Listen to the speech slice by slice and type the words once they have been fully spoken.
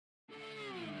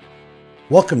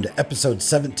Welcome to episode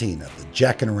 17 of the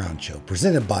Jackin' Around Show,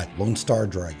 presented by Lone Star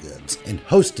Dry Goods and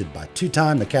hosted by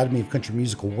two-time Academy of Country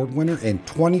Music Award winner and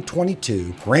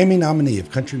 2022 Grammy nominee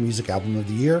of Country Music Album of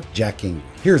the Year, Jack Ingram.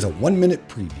 Here's a 1-minute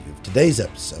preview of today's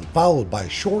episode, followed by a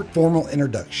short formal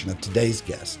introduction of today's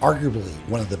guest, arguably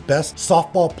one of the best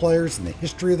softball players in the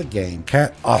history of the game,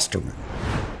 Cat Osterman.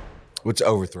 What's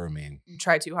overthrow mean?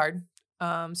 Try too hard.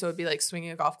 So it'd be like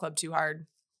swinging a golf club too hard,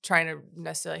 trying to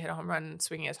necessarily hit a home run,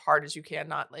 swinging as hard as you can,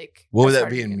 not like. What would that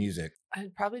be in music?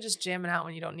 I'd probably just jamming out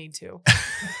when you don't need to.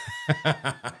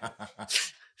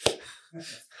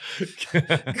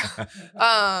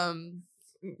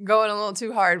 Going a little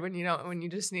too hard when you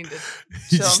just need to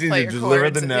You just need to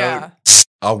deliver the note. Yeah.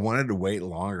 I wanted to wait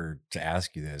longer to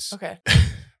ask you this. Okay.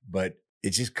 But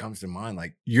it just comes to mind,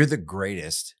 like, you're the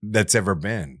greatest that's ever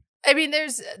been. I mean,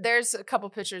 there's a couple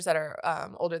pitchers that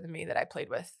are older than me that I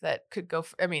played with that could go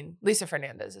for, I mean, Lisa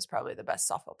Fernandez is probably the best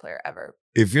softball player ever.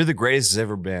 If you're the greatest that's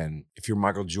ever been, if you're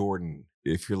Michael Jordan,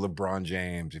 if you're LeBron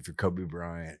James, if you're Kobe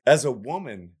Bryant, as a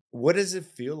woman, what does it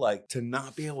feel like to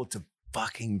not be able to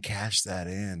fucking cash that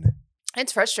in?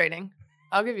 It's frustrating.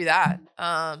 I'll give you that.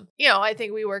 I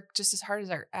think we work just as hard as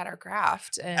at our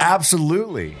craft. And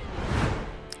Absolutely.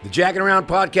 The Jackin' Around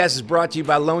podcast is brought to you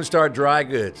by Lone Star Dry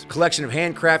Goods, a collection of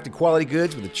handcrafted quality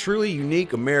goods with a truly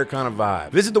unique Americana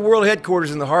vibe. Visit the world headquarters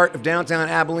in the heart of downtown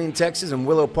Abilene, Texas and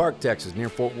Willow Park, Texas, near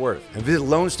Fort Worth. And visit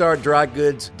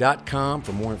LoneStarDryGoods.com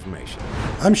for more information.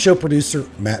 I'm show producer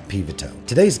Matt Pivito.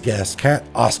 Today's guest, Cat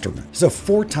Osterman, is a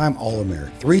 4-time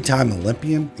All-American, 3-time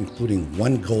Olympian, including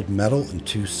 1 gold medal and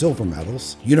 2 silver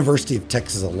medals, University of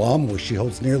Texas alum, where she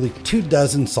holds nearly 24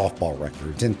 softball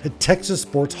records, and a Texas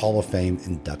Sports Hall of Fame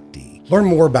inductee. Learn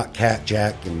more about Cat,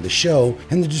 Jack, and the show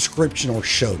in the description or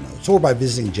show notes, or by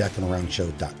visiting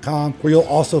jackinaroundshow.com, where you'll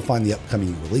also find the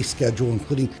upcoming release schedule,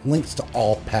 including links to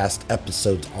all past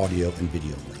episodes, audio and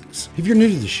video links. If you're new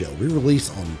to the show, we release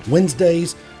on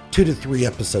Wednesdays, 2 to 3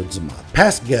 episodes a month.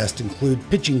 Past guests include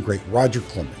pitching great Roger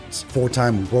Clemens,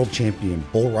 4-time world champion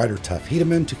bull rider Tuff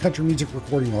Hedeman, to country music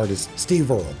recording artists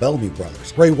Steve Earle, Bellamy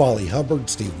Brothers, Ray Wally Hubbard,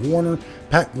 Steve Warner,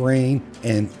 Pat Green,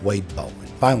 and Wade Bowen.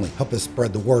 Finally, help us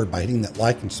spread the word by hitting that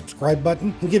like and subscribe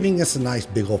button and giving us a nice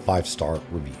big old 5-star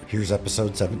review. Here's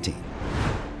episode 17.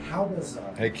 How does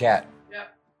Hey, Cat.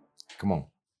 Yep. Come on.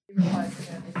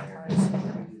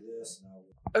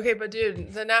 Okay, but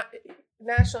dude, the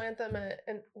national anthem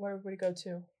and where would he go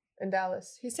to? In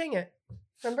Dallas. He sang it.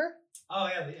 Remember? Oh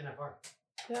yeah, the NFR.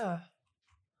 Yeah.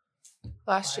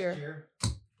 Last year.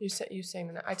 You sang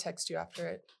the. I texted you after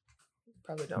it.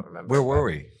 Probably don't remember. Where were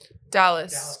we?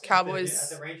 Dallas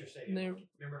Cowboys. At the Ranger Stadium.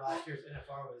 Remember last year's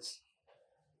NFR was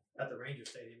at the Ranger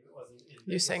Stadium. It wasn't in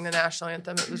You sang the national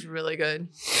anthem. It was really good.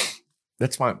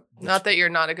 That's Not that you're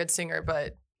not a good singer,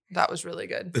 but that was really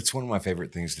good. It's one of my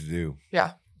favorite things to do.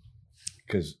 Yeah.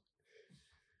 Because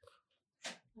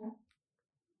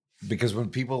when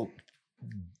people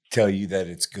tell you that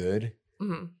it's good,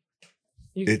 Mm-hmm.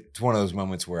 it's one of those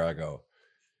moments where I go,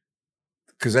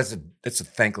 because that's a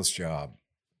thankless job.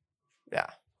 Yeah.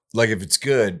 Like, if it's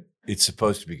good, it's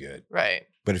supposed to be good. Right.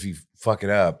 But if you fuck it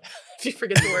up, If you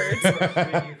forget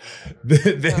the words.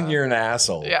 then you're an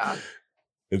asshole. Yeah.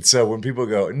 And so when people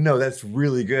go, no, that's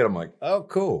really good, I'm like, oh,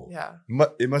 cool. Yeah.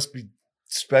 It must be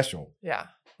special. Yeah.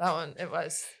 That one, it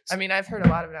was. I mean, I've heard a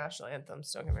lot of national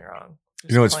anthems, don't get me wrong.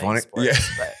 You know what's Playing funny?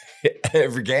 sports, But,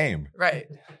 Every game. right.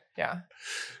 Yeah.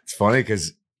 It's funny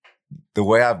because the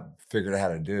way I've figured out how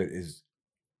to do it is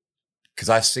because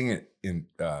I sing it in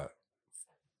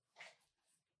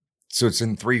so it's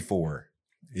in 3/4.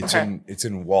 It's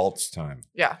in waltz time.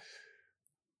 Yeah.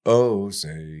 Oh,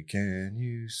 say, can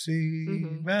you see?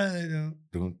 Mhm. My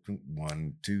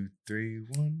 1, 2, 3,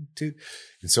 1, 2.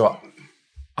 And so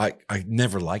I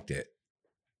never liked it.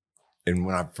 And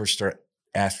when I first started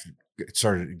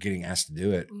getting asked to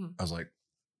do it, Mhm. I was like,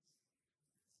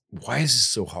 why is this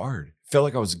so hard? Felt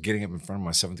like I was getting up in front of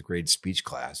my 7th grade speech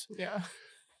class. Yeah.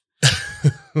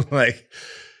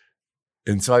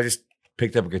 And so I just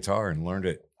picked up a guitar and learned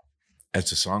it as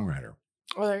a songwriter.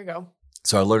 Well, there you go.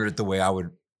 So I learned it the way I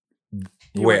would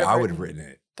have written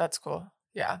it. That's cool.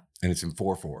 Yeah. And it's in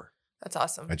 4/4. That's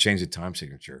awesome. I changed the time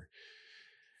signature.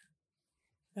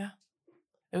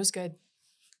 It was good.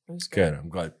 It was Good. I'm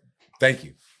glad. Thank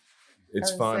you.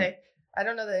 It's I would fun. say, I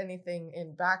don't know that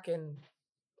anything back in,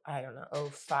 I don't know,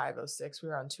 05, 06, we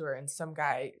were on tour and some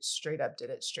guy straight up did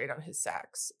it straight on his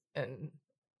sax. And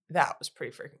that was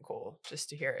pretty freaking cool just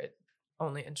to hear it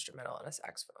only instrumental on a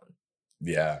saxophone.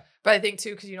 Yeah. But I think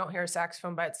too, because you don't hear a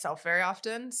saxophone by itself very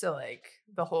often. So like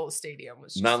the whole stadium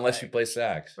was just Not unless like, you play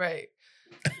sax. Right.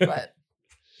 But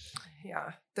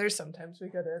yeah, there's sometimes we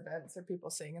go to events or people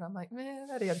sing, and I'm like, man,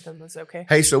 that anthem was okay.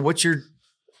 Hey, so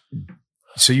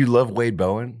so you love Wade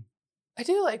Bowen? I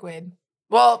do like Wade.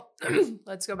 Well,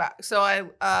 let's go back. So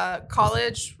I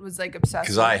college was like obsessed.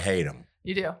 Because I hate him.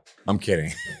 You do. I'm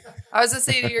kidding. I was gonna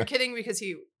say you're kidding because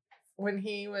when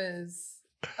he was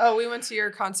we went to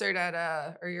your concert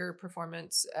at or your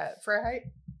performance at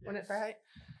Freiheit. Went at Freiheit.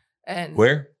 And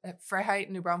Where? At Freiheit,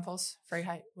 New Braunfels.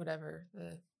 Freiheit, whatever.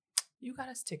 You got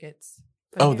us tickets.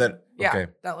 Oh, that okay.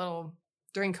 That little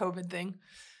during COVID thing.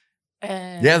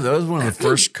 And yeah, that was one of the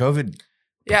first COVID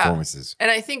performances. And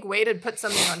I think Wade had put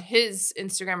something on his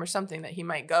Instagram or something that he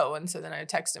might go. And so then I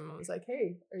texted him and was like,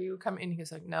 hey, are you coming? And he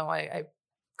was like, no, I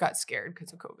got scared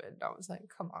because of COVID. And I was like,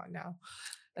 come on now.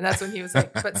 And that's when he was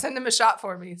like, but send him a shot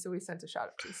for me. So we sent a shot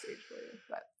up to the stage for you.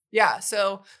 But yeah,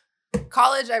 so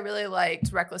college, I really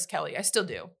liked Reckless Kelly. I still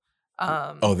do.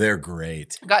 They're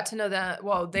great. Got to know that.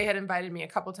 Well, they had invited me a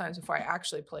couple times before I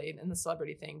actually played in the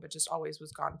celebrity thing, but just always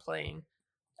was gone playing.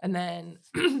 And then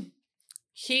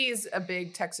he's a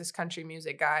big Texas country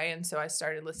music guy. And so I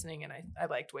started listening and I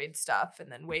liked Wade's stuff.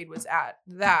 And then Wade was at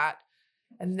that.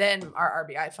 And then our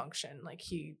RBI function, like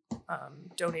he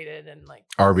donated and like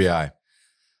RBI.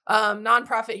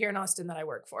 Nonprofit here in Austin that I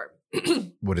work for.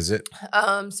 What is it?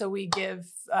 So we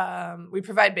we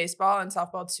provide baseball and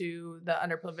softball to the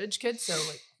underprivileged kids. So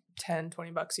like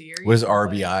 $10-$20 a year. What does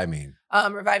RBI mean?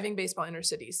 Reviving Baseball Inner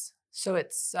Cities. So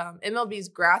it's MLB's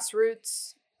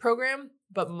grassroots program,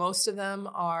 but most of them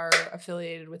are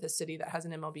affiliated with a city that has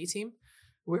an MLB team.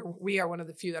 We are one of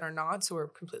the few that are not, so we're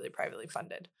completely privately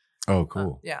funded. Oh,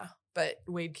 cool. Yeah. But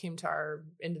Wade came to our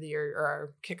end of the year or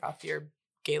our kickoff year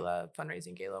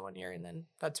fundraising gala one year, and then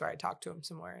that's where I talked to him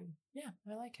some more. And yeah,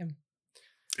 I like him.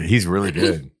 He's really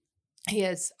good. He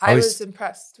is. I was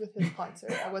impressed with his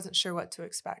concert. I wasn't sure what to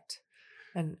expect,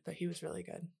 but he was really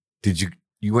good. Did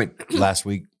you went last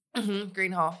week? Mm-hmm.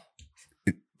 Green Hall.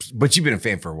 But you've been a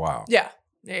fan for a while. Yeah.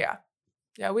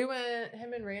 We went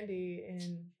him and Randy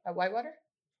at Whitewater.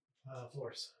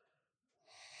 Floors.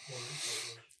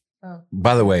 Oh,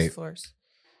 by the way, Floors.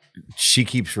 She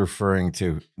keeps referring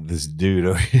to this dude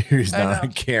over here. He's not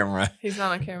on camera. He's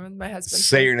not on camera. My husband.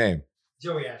 Say your name.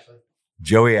 Joey Ashley.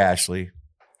 Joey Ashley.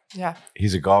 Yeah.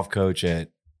 He's a golf coach at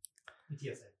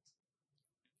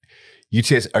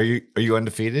UTSA. Are you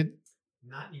undefeated?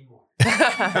 Not anymore.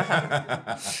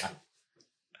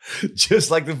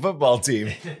 Just like the football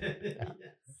team.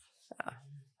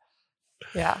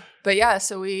 Yeah. But yeah,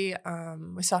 so we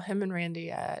saw him and Randy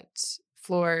at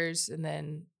Floors, and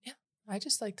then I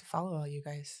just like to follow all you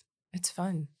guys. It's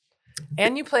fun.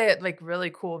 And you play at like really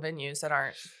cool venues that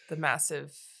aren't the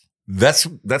massive. That's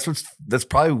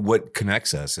probably what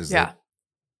connects us. Is yeah,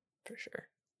 for sure.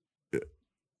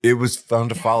 It was fun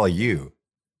to follow you.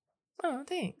 Oh,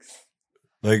 thanks.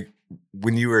 Like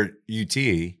when you were at UT,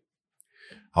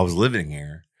 I was living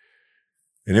here,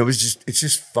 and it's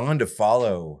just fun to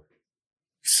follow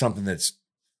something that's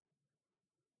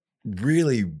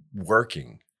really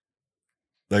working.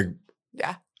 Like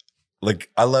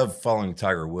I love following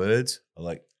Tiger Woods. I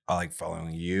like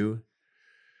following you.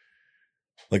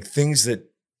 Like things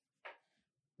that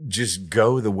just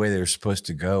go the way they're supposed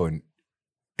to go,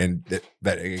 and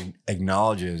that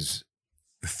acknowledges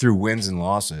through wins and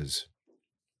losses.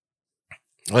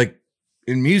 Like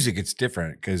in music, it's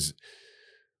different because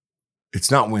it's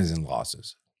not wins and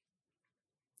losses.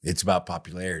 It's about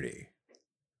popularity.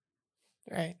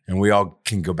 Right. And we all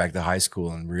can go back to high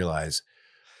school and realize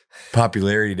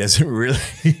popularity doesn't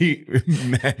really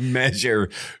measure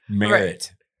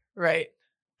merit. Right.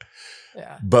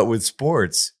 Yeah. But with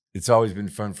sports, it's always been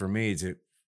fun for me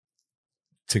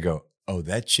to go, oh,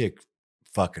 that chick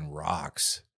fucking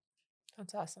rocks.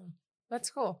 That's awesome. That's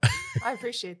cool. I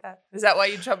appreciate that. Is that why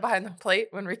you jumped behind the plate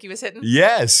when Ricky was hitting?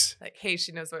 Yes. Like, hey,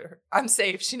 she knows I'm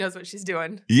safe. She knows what she's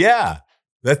doing. Yeah.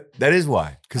 That is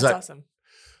why. That's awesome.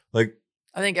 Like,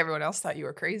 I think everyone else thought you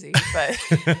were crazy, but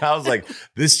I was like,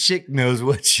 this chick knows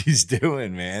what she's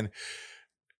doing, man.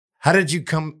 How did you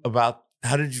come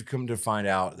to find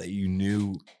out that you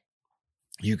knew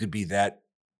you could be that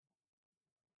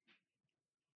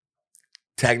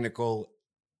technical,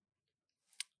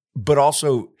 but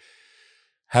also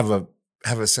have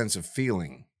a sense of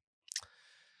feeling?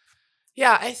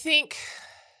 Yeah, I think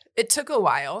it took a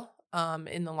while.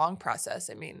 In the long process.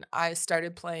 I mean, I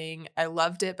started playing, I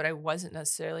loved it, but I wasn't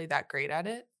necessarily that great at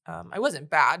it. I wasn't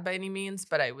bad by any means,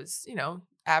 but I was,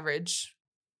 average,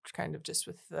 kind of just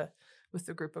with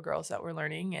the group of girls that were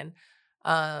learning. And,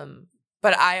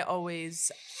 but I always,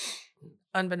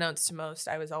 unbeknownst to most,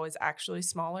 I was always actually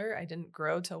smaller. I didn't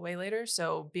grow till way later.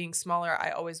 So being smaller,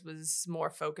 I always was more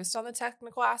focused on the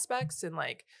technical aspects and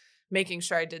like making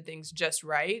sure I did things just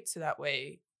right. So that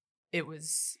way it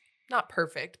was not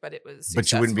perfect, but it was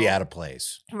But you wouldn't be successful. out of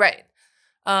place. Right.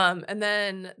 And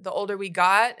then the older we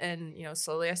got and,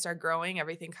 slowly I started growing,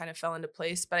 everything kind of fell into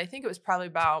place. But I think it was probably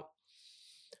about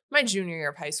my junior year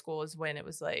of high school is when it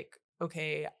was like,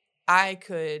 okay, I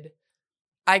could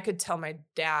tell my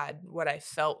dad what I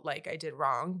felt like I did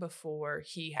wrong before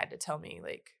he had to tell me,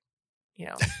 like,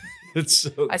 It's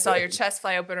so I saw your good. chest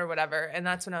fly open or whatever. And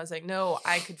that's when I was like, no,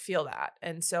 I could feel that.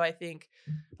 And so I think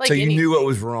like So you knew what anything-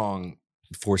 was wrong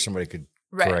before somebody could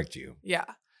Right. correct you. Yeah.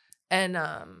 And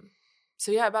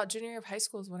so yeah, about junior year of high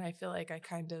school is when I feel like I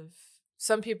kind of,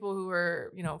 some people who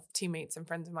were, teammates and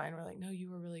friends of mine were like, no, you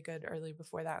were really good early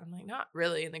before that. I'm like, not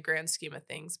really in the grand scheme of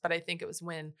things. But I think it was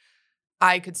when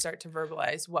I could start to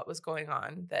verbalize what was going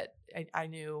on that I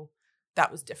knew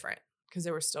that was different, because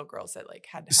there were still girls that like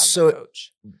had to have a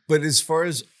coach. But as far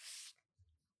as,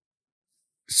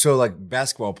 so like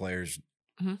basketball players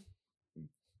Mhm.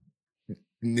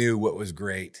 knew what was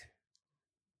great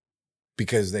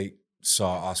because they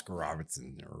saw Oscar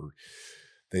Robertson or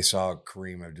they saw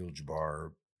Kareem Abdul-Jabbar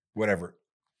or whatever.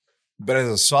 But as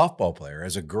a softball player,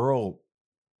 as a girl,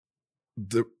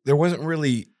 there wasn't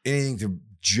really anything to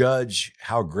judge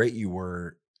how great you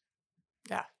were.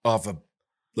 Yeah. Off of,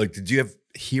 like, did you have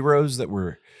heroes that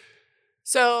were?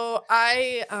 So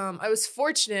I was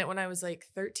fortunate when I was like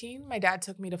 13. My dad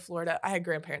took me to Florida. I had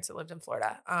grandparents that lived in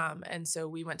Florida. And so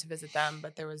we went to visit them,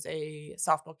 but there was a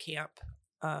softball camp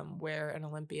where an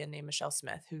Olympian named Michelle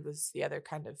Smith, who was the other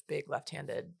kind of big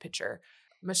left-handed pitcher.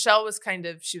 Michelle was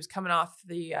she was coming off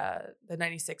the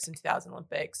 96 and 2000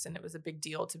 Olympics, and it was a big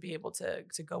deal to be able to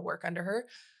go work under her.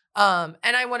 And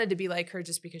I wanted to be like her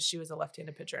just because she was a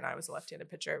left-handed pitcher and I was a left-handed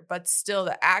pitcher, but still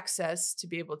the access to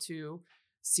be able to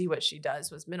see what she does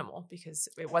was minimal because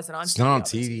it wasn't on It's TV. not on all the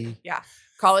TV. time. Yeah.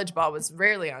 College ball was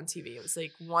rarely on TV. It was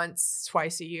like once,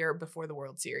 twice a year before the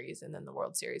World Series, and then the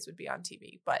World Series would be on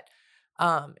TV. But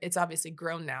it's obviously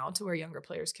grown now to where younger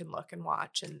players can look and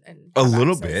watch and A have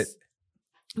little access. bit.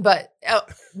 But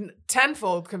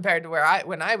tenfold compared to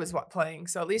when I was playing.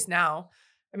 So at least now,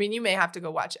 I mean, you may have to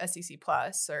go watch SEC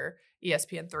Plus or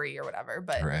ESPN3 or whatever,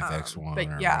 but Or FX1 But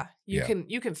or yeah, you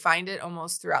yeah. can find it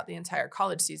almost throughout the entire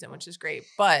college season, which is great.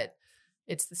 But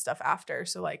it's the stuff after.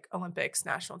 So like Olympics,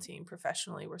 national team,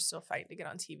 professionally, we're still fighting to get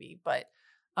on TV. But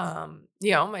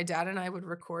my dad and I would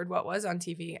record what was on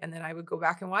TV, and then I would go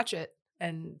back and watch it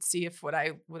and see if what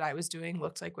I was doing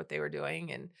looked like what they were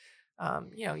doing. And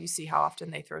you see how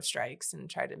often they throw strikes and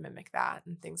try to mimic that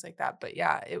and things like that. But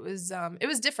yeah, it was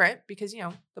different because,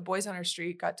 the boys on our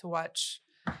street got to watch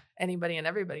anybody and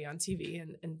everybody on TV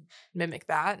and mimic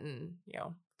that. And,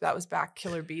 that was back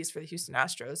Killer Bees for the Houston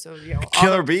Astros. So,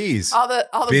 Killer Bees. all the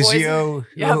Biggio. boys.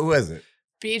 Yep. Who was it?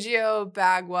 Biggio,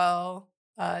 Bagwell,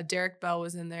 Derek Bell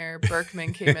was in there.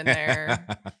 Berkman came in there.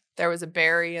 There was a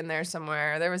Barry in there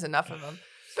somewhere. There was enough of them.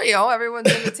 But,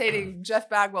 everyone's imitating Jeff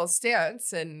Bagwell's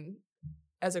stance. And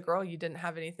as a girl, you didn't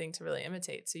have anything to really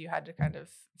imitate. So you had to kind of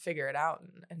figure it out.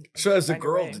 And So as a find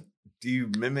your girl, way. do you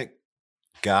mimic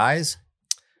guys?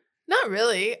 Not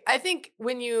really. I think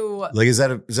when you... Like, is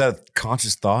that a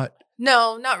conscious thought?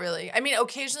 No, not really. I mean,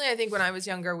 occasionally, I think when I was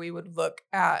younger, we would look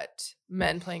at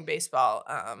men playing baseball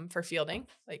for fielding,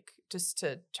 like just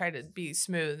to try to be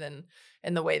smooth and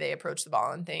in the way they approach the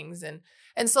ball and things. And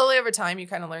slowly over time, you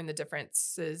kind of learn the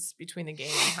differences between the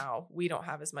game and how we don't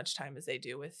have as much time as they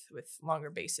do with longer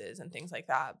bases and things like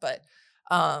that. But,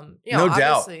 No doubt.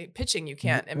 obviously, pitching, you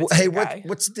can't imitate Hey, a guy.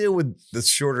 what's the deal with the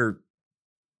shorter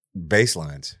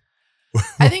baselines?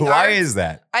 I think Why ours- is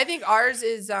that? I think ours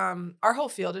is our whole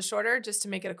field is shorter just to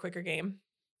make it a quicker game.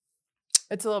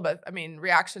 It's a little bit, I mean,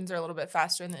 reactions are a little bit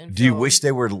faster in the infield. Do you wish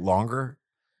they were longer?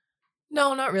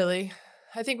 No, not really.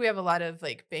 I think we have a lot of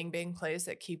like bang bang plays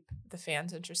that keep the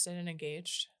fans interested and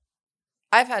engaged.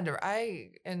 Not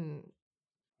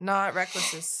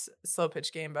Reckless's slow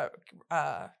pitch game, but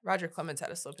Roger Clemens had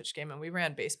a slow pitch game, and we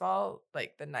ran baseball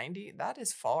like the 90. That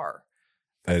is far.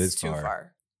 That That's is too far.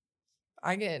 far.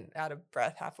 I get out of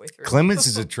breath halfway through. Clemens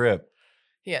is a trip.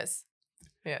 Yes.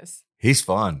 Yes. He's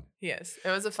fun. Yes.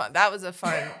 That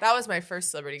was my first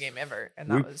celebrity game ever.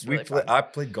 And that was really fun. I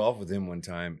played golf with him one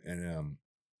time, and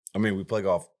we play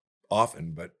golf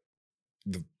often, but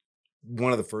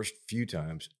one of the first few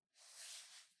times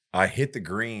I hit the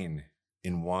green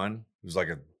in one. It was like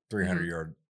a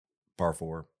 300-yard par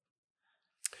 4.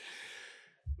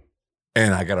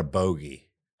 And I got a bogey.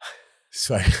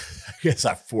 So I guess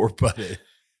I 4-putted.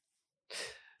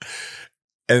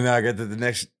 And then I got to the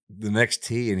next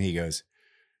tee, and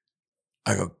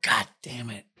I go, God damn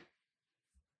it.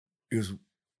 He goes,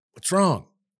 what's wrong?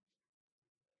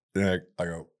 And I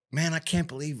go, man, I can't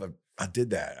believe I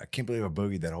did that. I can't believe I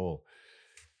bogeyed that hole.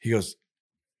 He goes,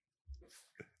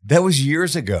 that was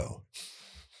years ago.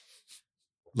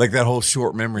 Like that whole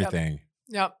short memory thing.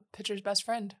 Yep. Pitcher's best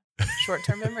friend.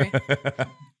 Short-term memory.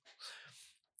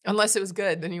 Unless it was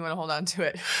good, then you want to hold on to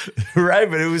it. Right.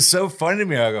 But it was so funny to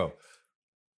me. I go,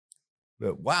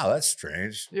 wow, that's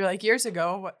strange. You're like, years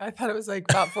ago? I thought it was like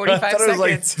about 45 I thought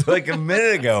seconds. it was like a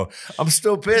minute ago. I'm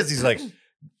still pissed. He's like,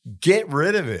 get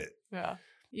rid of it. Yeah.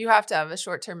 You have to have a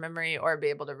short-term memory or be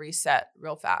able to reset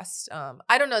real fast.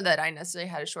 I don't know that I necessarily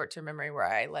had a short-term memory where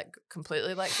I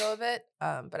completely let go of it,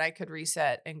 but I could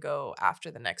reset and go after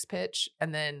the next pitch.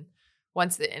 And then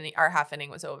once our half inning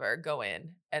was over, go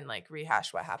in and like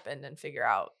rehash what happened and figure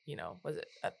out, was it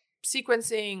a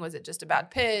sequencing? Was it just a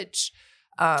bad pitch?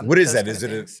 What is that? Is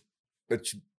it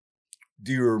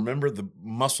do you remember the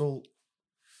muscle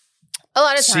a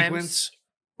lot of sequence times,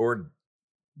 or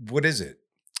what is it?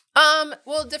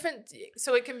 Well, different.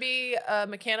 So it can be a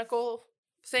mechanical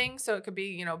thing. So it could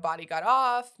be, body got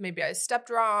off. Maybe I stepped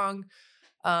wrong.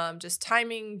 Just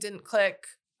timing didn't click.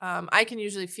 I can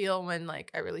usually feel when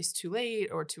like I release too late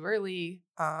or too early.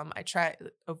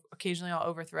 Occasionally I'll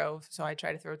overthrow. So I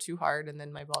try to throw too hard and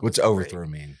then my ball. What's overthrow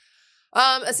mean?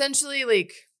 Essentially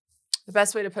like the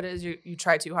best way to put it is you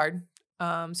try too hard.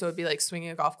 So it'd be like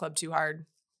swinging a golf club too hard,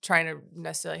 trying to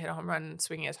necessarily hit a home run,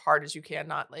 swinging as hard as you can,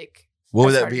 not like. What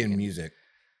would that be in music?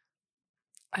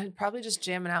 I'd probably just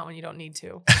jamming out when you don't need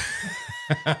to.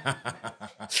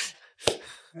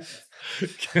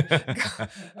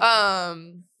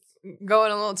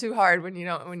 Going a little too hard when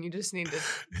you just need to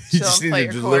you just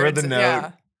need to deliver the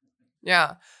note.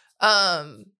 Yeah.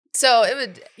 So it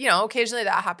would, occasionally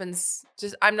that happens.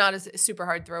 Just I'm not a super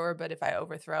hard thrower, but if I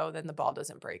overthrow, then the ball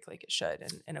doesn't break like it should,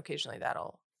 and occasionally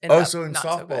that'll end up so in not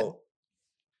softball,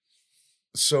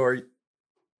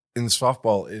 in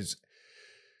softball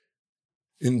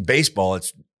in baseball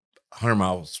it's 100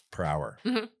 miles per hour.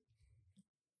 Mm-hmm.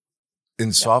 In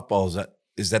softball,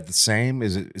 is that the same?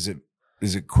 Is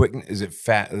it quick? Is it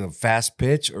fast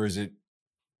pitch or is it?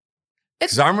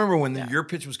 Because I remember when your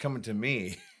pitch was coming to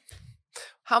me.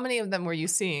 How many of them were you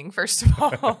seeing? First of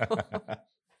all,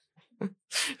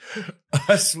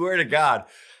 I swear to God,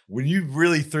 when you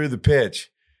really threw the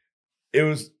pitch, it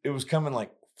was coming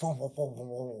like.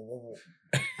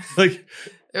 Like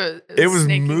it was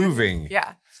moving.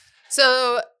 Yeah.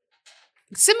 So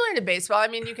similar to baseball, I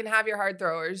mean, you can have your hard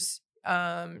throwers.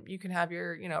 You can have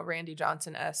your, Randy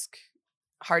Johnson-esque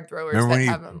hard throwers. Remember that when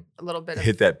have a little bit of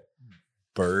hit that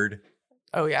bird.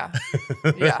 Oh yeah.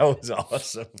 Yeah. That was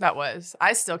awesome. That was.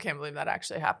 I still can't believe that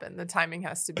actually happened. The timing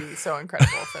has to be so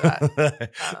incredible for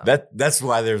that. That's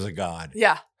why there's a God.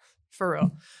 Yeah. For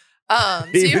real.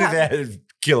 Even if that is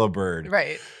kill a bird.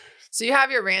 Right. So you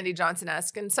have your Randy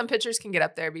Johnson-esque, and some pitchers can get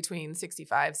up there between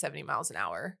 65, 70 miles an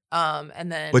hour. And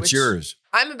then what's yours?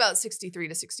 I'm about 63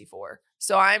 to 64.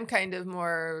 So I'm kind of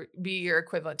more be your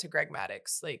equivalent to Greg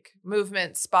Maddux, like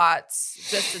movement, spots,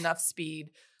 just enough speed,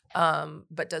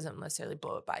 but doesn't necessarily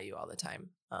blow it by you all the time.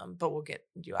 But we'll get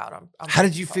you out on How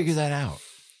did you figure that out?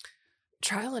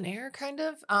 Trial and error, kind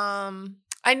of.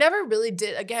 I never really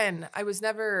did. Again, I was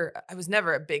never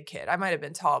a big kid. I might have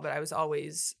been tall, but I was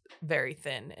always very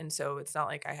thin. And so it's not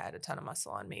like I had a ton of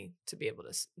muscle on me to be able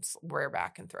to rear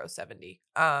back and throw 70.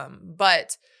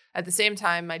 But at the same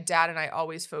time, my dad and I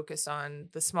always focused on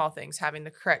the small things, having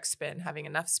the correct spin, having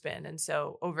enough spin. And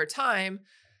so over time,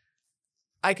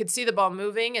 I could see the ball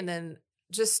moving and then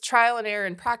just trial and error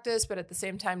in practice, but at the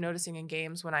same time noticing in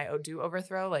games when I do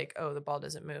overthrow, like, oh, the ball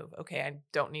doesn't move. Okay, I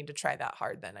don't need to try that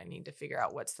hard then. I need to figure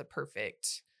out what's the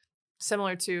perfect,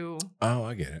 similar to, oh,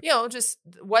 I get it. Just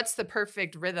what's the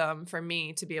perfect rhythm for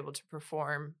me to be able to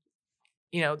perform,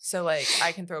 so like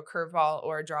I can throw a curveball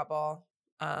or a drop ball.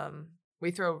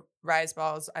 We throw rise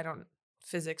balls.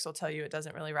 Physics will tell you it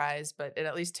doesn't really rise, but it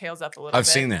at least tails up a little bit. I've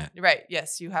seen that. Right.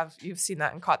 Yes, you've seen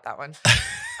that and caught that one.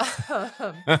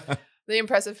 The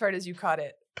impressive part is you caught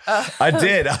it. I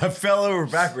did. I fell over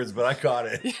backwards, but I caught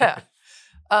it. Yeah.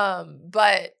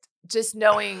 But just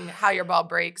knowing how your ball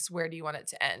breaks, where do you want it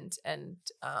to end? And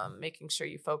making sure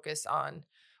you focus on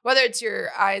whether it's your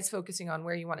eyes focusing on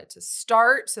where you want it to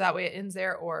start, so that way it ends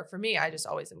there. Or for me, I just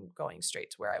always am going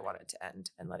straight to where I want it to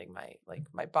end and letting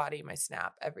my body, my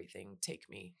snap, everything take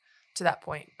me to that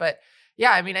point. But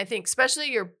yeah, I mean, I think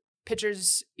especially your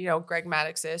pitchers, Greg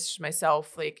Maddux-ish,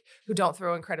 myself, like who don't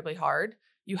throw incredibly hard,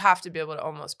 you have to be able to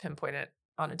almost pinpoint it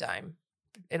on a dime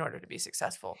in order to be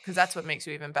successful. Because that's what makes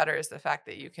you even better is the fact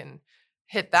that you can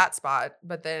hit that spot,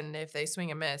 but then if they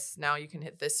swing and miss, now you can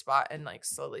hit this spot and like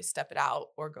slowly step it out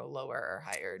or go lower or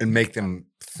higher. And make them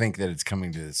think that it's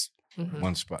coming to this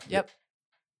one spot. Yep.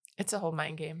 It's a whole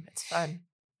mind game. It's fun.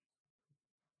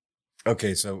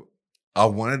 Okay, so I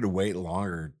wanted to wait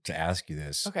longer to ask you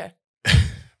this, Okay.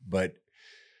 but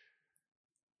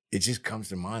it just comes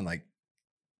to mind like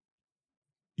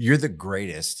you're the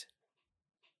greatest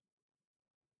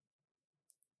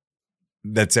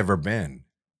that's ever been.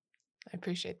 I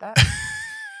appreciate that.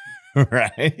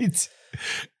 Right?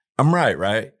 I'm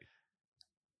right?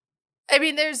 I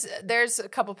mean, there's a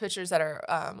couple pitchers that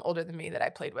are older than me that I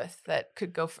played with that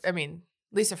could go for, I mean,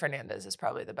 Lisa Fernandez is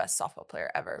probably the best softball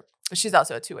player ever, but she's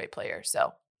also a two-way player.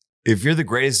 So If you're the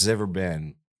greatest that's ever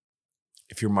been,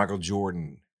 if you're Michael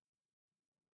Jordan,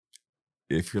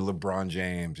 if you're LeBron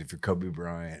James, if you're Kobe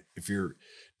Bryant, if you're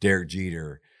Derek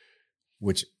Jeter,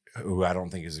 who I don't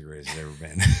think is the greatest that's ever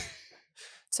been.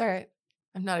 it's all right.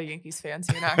 I'm not a Yankees fan,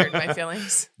 so you're not hurting my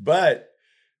feelings. But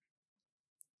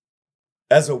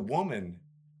as a woman,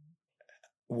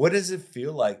 what does it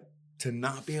feel like to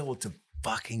not be able to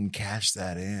fucking cash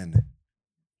that in?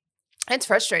 It's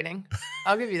frustrating.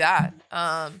 I'll give you that.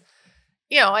 I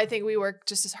think we work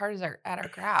just as hard as at our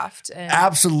craft. And,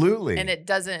 Absolutely. And it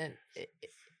doesn't,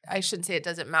 I shouldn't say it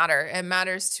doesn't matter. It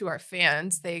matters to our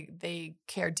fans. They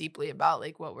care deeply about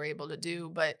like what we're able to do,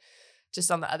 but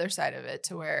just on the other side of it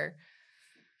to where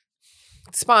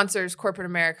sponsors, corporate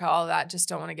America, all that just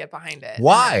don't want to get behind it.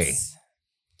 Why?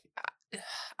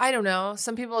 I don't know.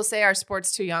 Some people say our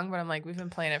sport's too young, but I'm like, we've been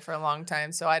playing it for a long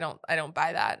time, so I don't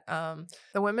buy that.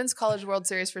 The Women's College World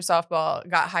Series for softball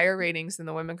got higher ratings than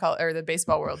the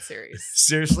Baseball World Series.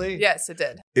 Seriously? Yes, it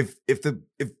did.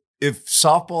 If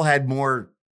softball had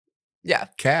more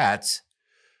cats,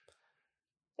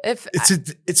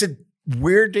 it's a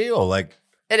weird deal. Like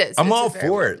it is. I'm all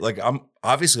for it. Like I'm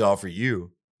obviously all for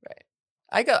you.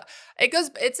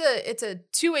 It's a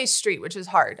two-way street, which is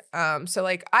hard. So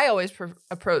like I always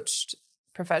approached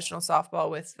professional softball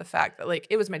with the fact that like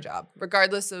it was my job,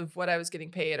 regardless of what I was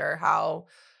getting paid or how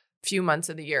few months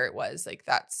of the year it was. Like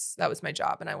that was my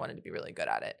job, and I wanted to be really good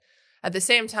at it. At the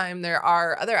same time, there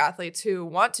are other athletes who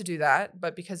want to do that,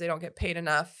 but because they don't get paid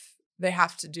enough, they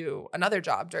have to do another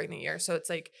job during the year. So it's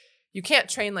like you can't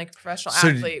train like a professional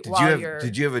athlete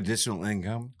Did you have additional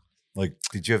income? Like,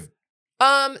 did you have?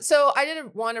 So I did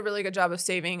a really good job of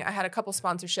saving. I had a couple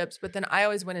sponsorships, but then I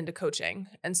always went into coaching.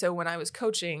 And so when I was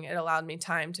coaching, it allowed me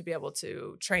time to be able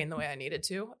to train the way I needed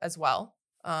to as well.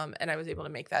 And I was able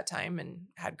to make that time and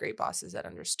had great bosses that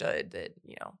understood that,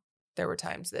 there were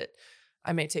times that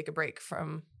I may take a break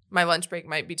from my lunch break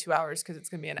might be 2 hours because it's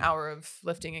going to be an hour of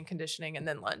lifting and conditioning and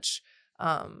then lunch.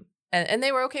 And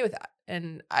they were okay with that.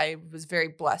 And I was very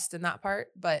blessed in that part,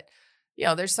 but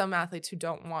there's some athletes who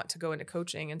don't want to go into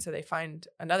coaching. And so they find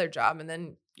another job, and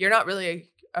then you're not really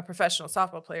a professional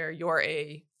softball player. You're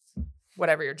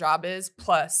whatever your job is,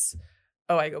 plus,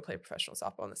 I go play professional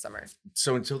softball in the summer.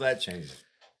 So until that changes,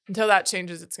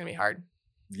 it's going to be hard.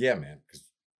 Yeah, man.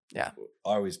 Yeah.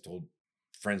 I always told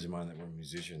friends of mine that were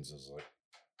musicians, I was like,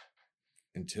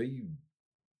 until you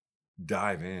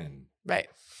dive in. Right.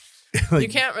 Like, you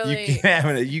can't really.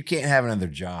 You can't have another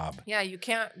job. Yeah. You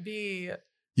can't be.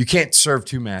 You can't serve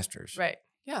two masters. Right.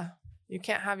 Yeah. You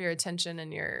can't have your attention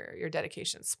and your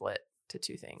dedication split to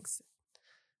two things.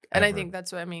 And I think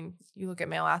that's what, you look at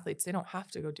male athletes, they don't have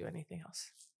to go do anything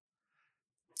else.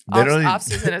 Off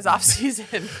season is off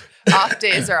season. Off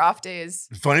days are off days.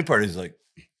 The funny part is like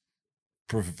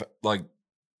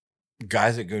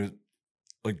guys that go,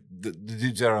 like the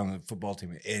dudes that are on the football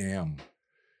team at 8 a.m.,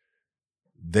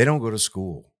 they don't go to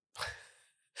school.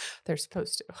 They're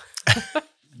supposed to.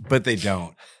 But they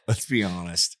don't. Let's be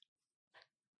honest.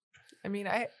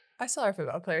 I saw our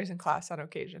football players in class on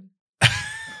occasion.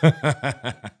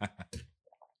 I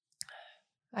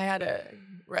had a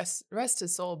rest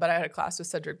his soul, but I had a class with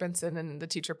Cedric Benson, and the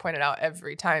teacher pointed out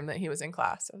every time that he was in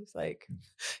class. I was like,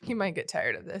 he might get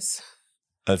tired of this.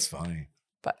 That's funny.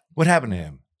 But what happened to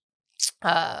him?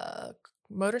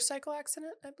 Motorcycle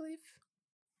accident, I believe,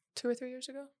 2 or 3 years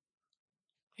ago,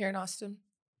 here in Austin.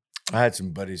 I had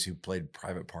some buddies who played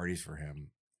private parties for him.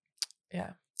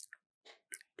 Yeah.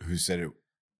 Who said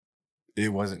it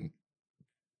wasn't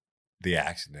the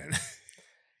accident.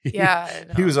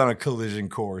 He was on a collision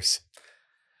course.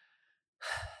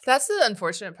 That's the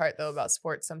unfortunate part, though, about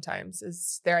sports sometimes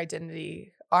is their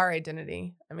identity, our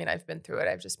identity. I've been through it.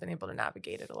 I've just been able to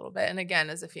navigate it a little bit. And again,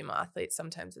 as a female athlete,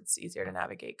 sometimes it's easier to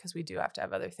navigate because we do have to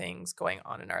have other things going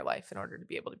on in our life in order to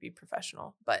be able to be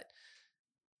professional. But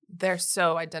they're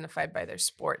so identified by their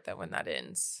sport that when that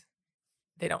ends,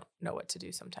 they don't know what to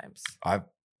do sometimes. I've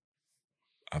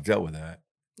dealt with that.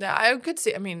 Yeah, I could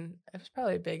see. It was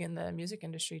probably big in the music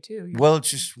industry too. Well,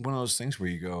 it's just one of those things where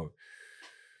you go,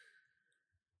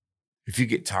 if you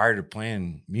get tired of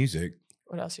playing music,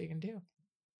 what else are you going to do?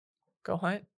 Go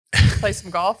hunt? Play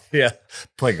some golf. Yeah,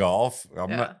 play golf. I'm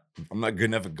Yeah. not good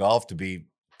enough at golf to be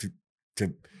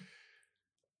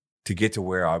to get to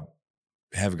where I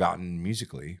have gotten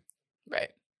musically.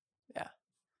 Right.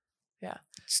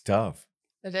 It's tough.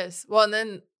 It is. Well, and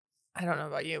then I don't know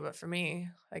about you, but for me,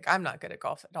 like I'm not good at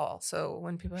golf at all. So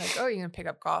when people are like, "Oh, you're gonna pick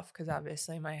up golf," because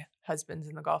obviously my husband's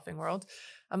in the golfing world,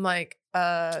 I'm like,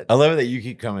 I love it that you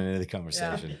keep coming into the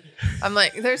conversation. I'm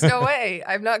like, there's no way.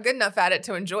 I'm not good enough at it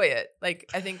to enjoy it. Like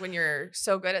I think when you're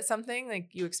so good at something, like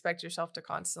you expect yourself to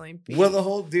constantly be. Well, the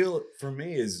whole deal for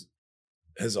me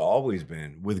has always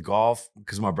been with golf,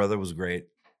 because my brother was great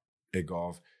at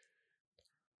golf,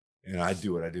 and I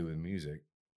do what I do with music.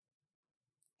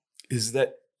 Is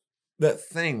that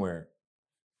thing where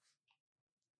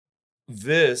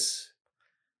this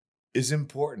is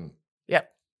important. Yep.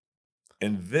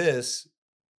 And this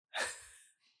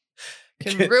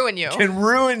can ruin you. Can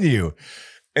ruin you.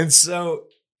 And so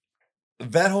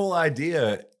that whole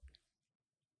idea,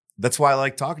 that's why I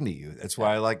like talking to you. That's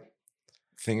why I like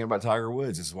thinking about Tiger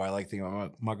Woods. That's why I like thinking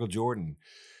about Michael Jordan.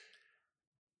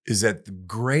 Is that the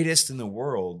greatest in the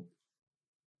world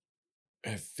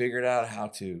have figured out how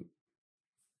to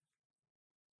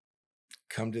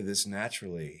come to this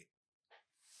naturally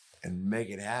and make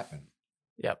it happen.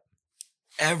 Yep.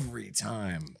 Every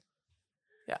time.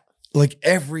 Yeah. Like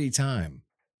every time.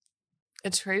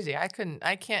 It's crazy. I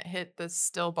can't hit the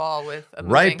still ball with a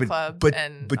moving Right, club. but all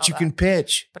you that. can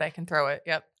pitch. But I can throw it.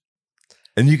 Yep.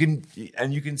 And you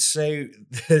can say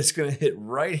that it's going to hit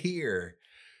right here.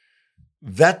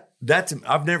 I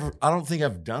don't think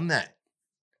I've done that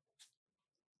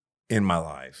in my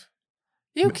life.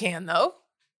 You can though.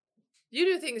 You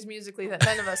do things musically that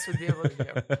none of us would be able to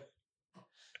do.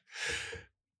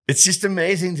 It's just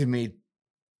amazing to me.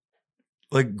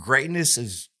 Like greatness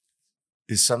is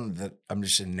something that I'm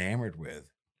just enamored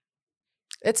with.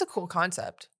 It's a cool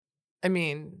concept. I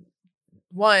mean,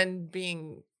 one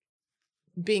being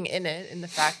in it, and the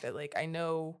fact that like I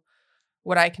know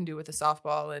what I can do with a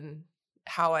softball and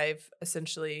how I've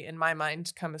essentially in my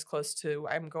mind come as close to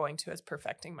I'm going to as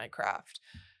perfecting my craft.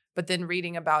 But then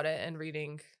reading about it and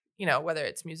reading, you know, whether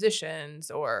it's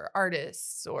musicians or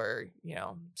artists or, you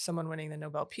know, someone winning the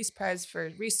Nobel Peace Prize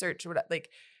for research or whatever, like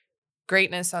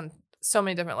greatness on so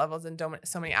many different levels and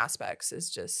so many aspects is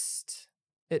just,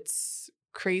 it's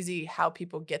crazy how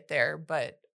people get there.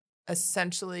 But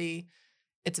essentially,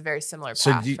 it's a very similar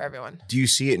path for everyone. Do you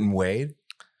see it in Wade?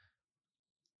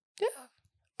 Yeah.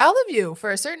 All of you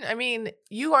for a certain, I mean,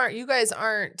 you guys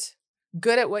aren't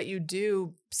good at what you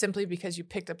do simply because you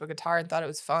picked up a guitar and thought it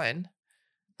was fun.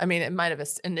 I mean, it might have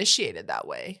initiated that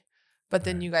way, but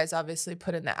then you guys obviously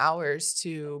put in the hours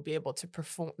to be able to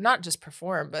perform, not just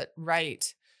perform, but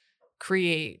write,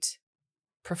 create,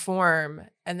 perform,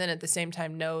 and then at the same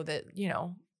time know that, you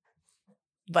know,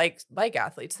 like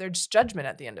athletes, there's judgment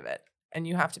at the end of it. And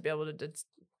you have to be able to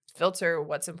filter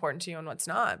what's important to you and what's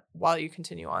not while you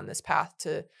continue on this path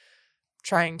to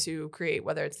trying to create,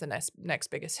 whether it's the next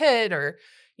biggest hit or,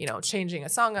 you know, changing a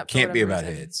song up. Can't be about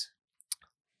reason. hits.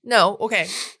 No. Okay.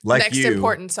 Like next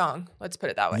important song. Let's put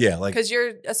it that way. Yeah. Like, because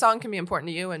a song can be important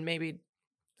to you and maybe,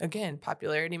 again,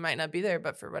 popularity might not be there,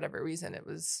 but for whatever reason, it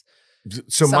was.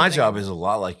 So my job is a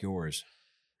lot like yours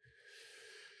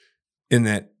in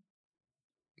that.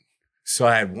 So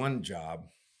I had one job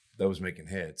that was making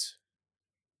hits,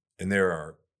 and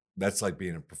that's like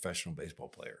being a professional baseball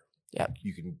player. Yeah.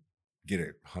 You can get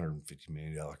a $150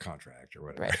 million contract or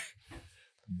whatever. Right.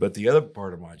 But the other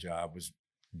part of my job was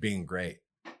being great.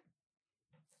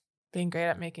 Being great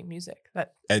at making music.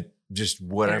 At just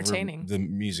whatever entertaining. The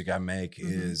music I make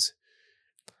is.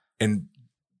 And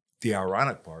the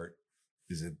ironic part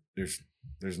is that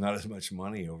there's not as much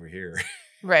money over here.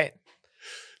 Right.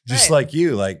 Just right. like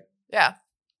you, like yeah.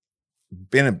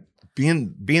 being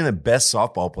the best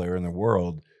softball player in the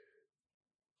world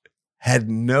had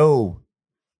no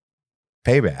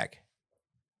payback.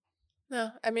 No,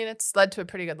 I mean, it's led to a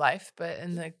pretty good life, but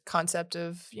in the concept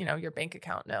of, you know, your bank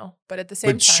account, no. But at the same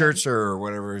time. But Scherzer or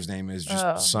whatever his name is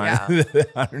just signed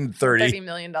 $130 $30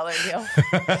 million deal.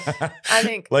 I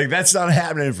think. Like, that's not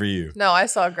happening for you. No, I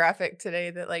saw a graphic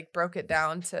today that like broke it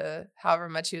down to however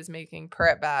much he was making per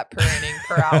at bat, per inning,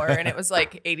 per hour. And it was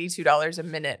like $82 a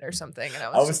minute or something. And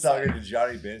I was talking to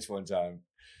Johnny Bench one time,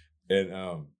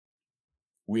 and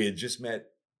we had just met.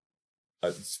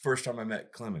 It's the first time I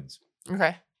met Clemens.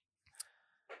 Okay.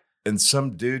 And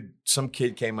some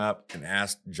kid came up and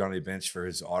asked Johnny Bench for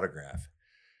his autograph.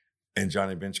 And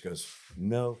Johnny Bench goes,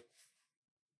 no,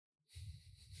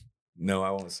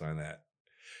 I won't sign that.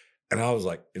 And I was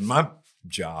like, in my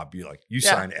job, you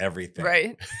sign everything.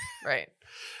 Right. Right.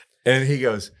 And he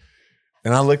goes,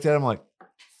 and I looked at him like,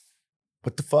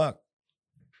 what the fuck?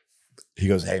 He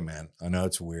goes, hey, man, I know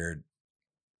it's weird,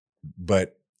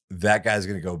 but that guy's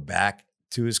going to go back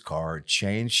to his car,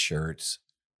 change shirts,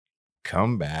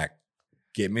 come back,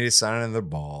 get me to sign another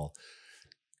ball.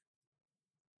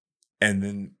 And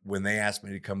then when they asked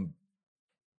me to come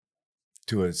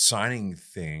to a signing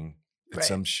thing at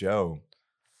some show,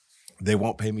 they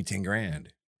won't pay me 10 grand.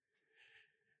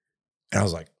 And I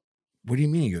was like, what do you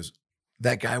mean? He goes,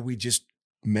 that guy we just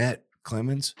met,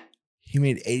 Clemens, he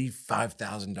made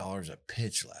 $85,000 a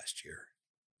pitch last year.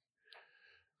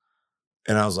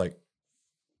 And I was like,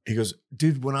 he goes,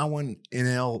 dude, when I won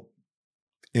NL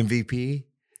MVP,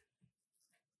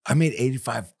 I made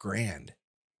 85 grand.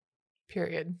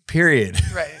 Period.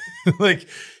 Right. Like,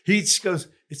 he just goes,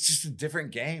 it's just a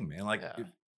different game, man. Like,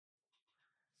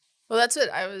 well, that's what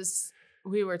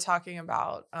we were talking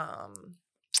about.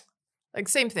 Like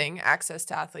same thing, access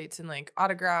to athletes and like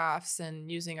autographs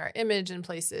and using our image in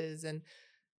places. And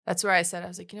that's where I said, I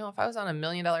was like, if I was on $1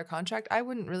 million contract, I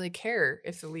wouldn't really care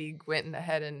if the league went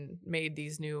ahead and made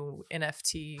these new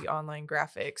NFT online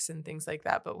graphics and things like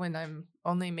that. But when I'm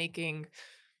only making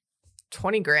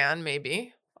 20 grand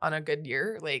maybe on a good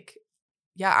year, like,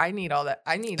 yeah, I need all that.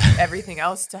 I need everything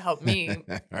else to help me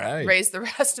raise the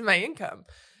rest of my income.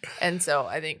 And so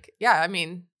I think, I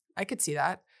mean, I could see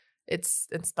that. It's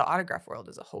the autograph world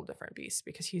is a whole different beast,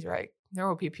 because he's right. There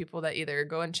will be people that either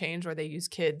go and change or they use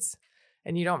kids,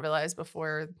 and you don't realize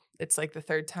before it's like the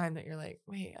third time that you're like,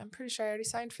 wait, I'm pretty sure I already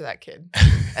signed for that kid.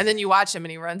 And then you watch him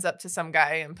and he runs up to some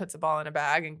guy and puts a ball in a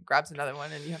bag and grabs another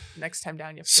one, and you have next time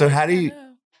down. You have to so how do you?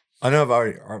 I know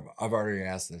I've already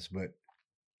asked this, but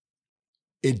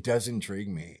it does intrigue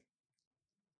me.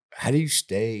 How do you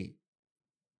stay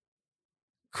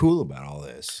cool about all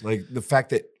this? Like the fact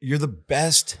that you're the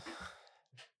best,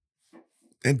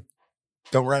 and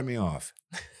don't write me off,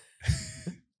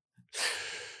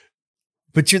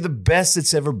 but you're the best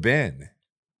it's ever been.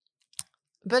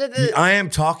 But I am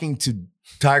talking to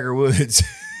Tiger Woods.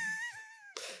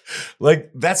 Like,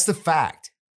 that's the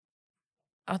fact.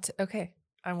 Okay.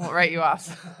 I won't write you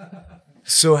off.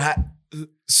 So how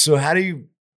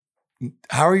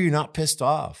are you not pissed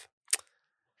off?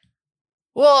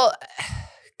 Well,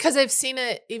 because I've seen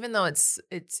it, even though it's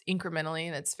incrementally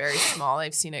and it's very small,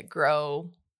 I've seen it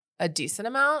grow a decent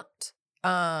amount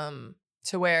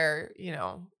to where,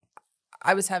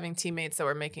 I was having teammates that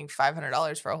were making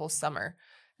 $500 for a whole summer.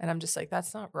 And I'm just like,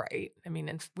 that's not right. I mean,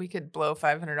 if we could blow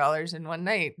 $500 in one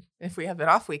night if we have an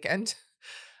off weekend.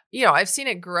 I've seen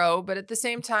it grow, but at the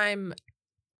same time,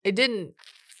 I didn't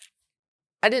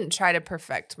try to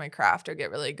perfect my craft or get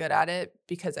really good at it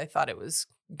because I thought it was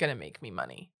going to make me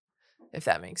money, if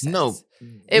that makes sense.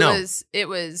 It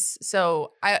was,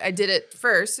 so I did it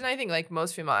first. And I think like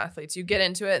most female athletes, you get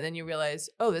into it and then you realize,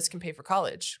 oh, this can pay for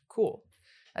college. Cool.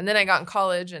 And then I got in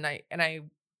college and I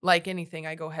like anything,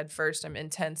 I go head first. I'm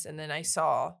intense. And then I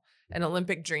saw an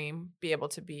Olympic dream be able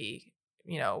to be,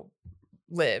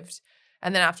 lived.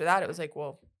 And then after that, it was like,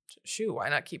 well, shoot, why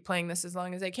not keep playing this as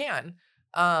long as I can?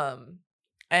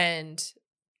 And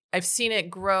I've seen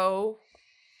it grow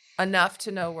enough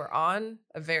to know we're on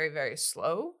a very, very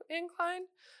slow incline.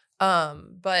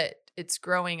 But it's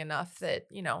growing enough that,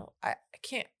 I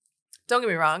can't, don't get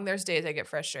me wrong. There's days I get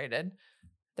frustrated.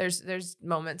 There's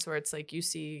moments where it's like, you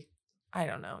see, I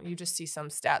don't know, you just see some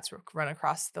stats run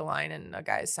across the line and a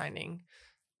guy's signing,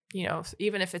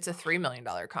 even if it's a $3 million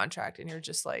contract and you're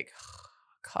just like, oh,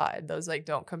 God, those like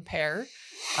don't compare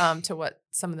to what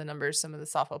some of the numbers some of the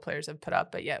softball players have put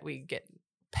up, but yet we get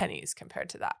pennies compared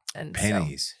to that. And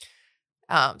pennies.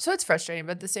 So it's frustrating,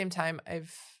 but at the same time,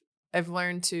 I've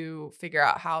learned to figure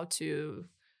out how to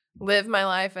live my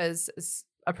life as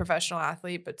a professional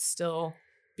athlete, but still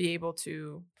be able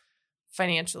to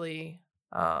financially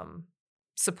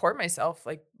support myself,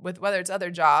 like with whether it's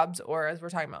other jobs or as we're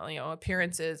talking about,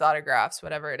 appearances, autographs,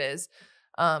 whatever it is,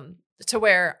 to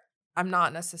where I'm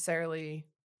not necessarily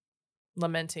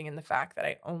lamenting in the fact that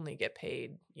I only get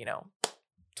paid,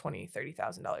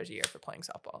 $20,000-$30,000 a year for playing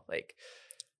softball. Like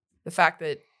the fact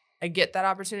that I get that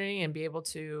opportunity and be able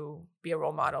to be a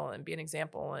role model and be an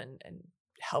example and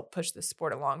help push the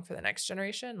sport along for the next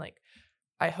generation. Like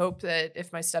I hope that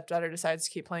if my stepdaughter decides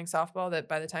to keep playing softball, that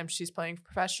by the time she's playing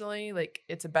professionally, like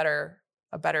it's a better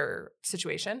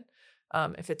situation.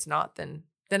 If it's not, then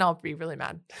I'll be really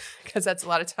mad because that's a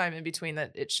lot of time in between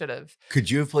that it should have. Could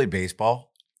you have played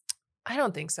baseball? I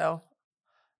don't think so.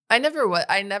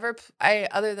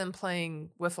 Other than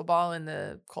playing wiffle ball in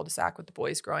the cul-de-sac with the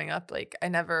boys growing up, like I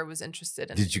never was interested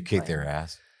in. Did you kick their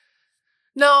ass?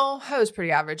 No, I was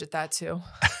pretty average at that too.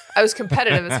 I was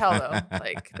competitive as hell though.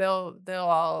 Like they'll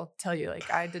all tell you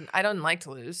like I didn't like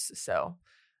to lose. So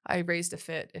I raised a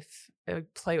fit if a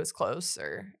play was close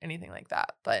or anything like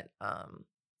that. But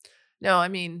no, I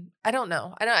mean, I don't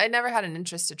know. I never had an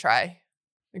interest to try.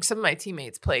 Like some of my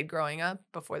teammates played growing up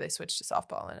before they switched to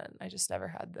softball, and I just never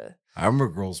had the. I remember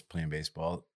girls playing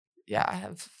baseball. Yeah, I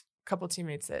have a couple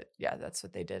teammates that that's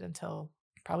what they did until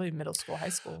probably middle school, high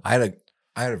school. I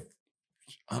don't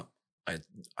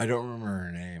remember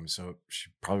her name, so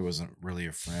she probably wasn't really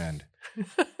a friend.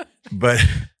 but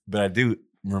I do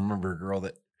remember a girl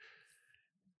that,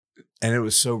 and it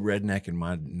was so redneck in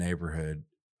my neighborhood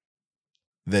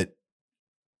that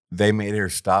they made her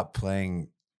stop playing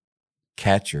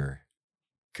catcher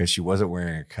because she wasn't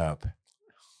wearing a cup.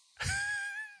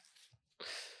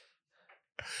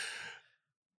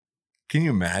 Can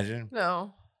you imagine?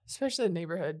 No, especially in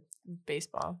neighborhood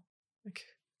baseball. Like,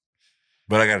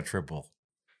 but I got a triple.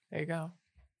 There you go.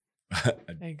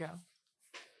 There you go.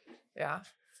 Yeah.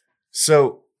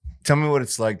 So tell me what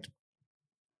it's like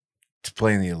to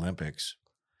play in the Olympics.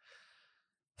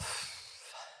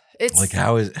 It's like,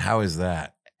 how is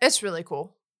that? It's really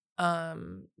cool.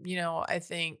 I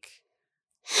think,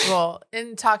 well,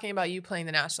 in talking about you playing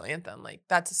the national anthem, like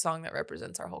that's a song that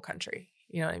represents our whole country.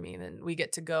 You know what I mean? And we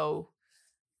get to go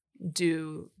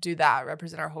do that,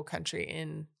 represent our whole country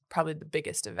in probably the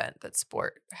biggest event that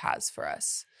sport has for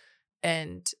us.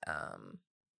 And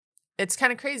it's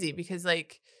kind of crazy because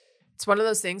like it's one of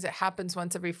those things that happens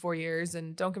once every 4 years.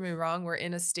 And don't get me wrong, we're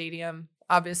in a stadium,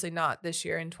 obviously not this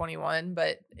year in 21,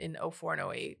 but in 04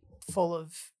 and 08, full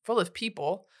of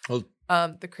people. Well,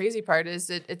 The crazy part is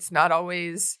that it's not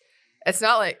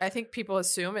like, I think people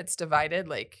assume it's divided.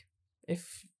 Like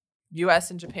if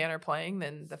US and Japan are playing,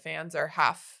 then the fans are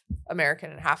half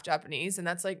American and half Japanese. And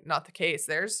that's like not the case.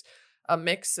 There's a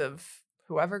mix of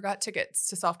whoever got tickets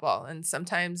to softball. And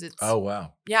sometimes it's, oh,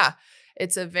 wow. Yeah,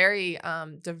 it's a very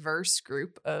diverse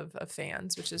group of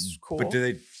fans, which is cool. But do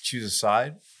they choose a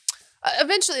side?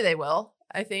 Eventually they will,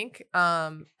 I think.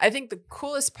 I think the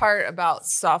coolest part about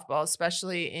softball,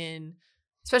 especially in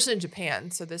Japan.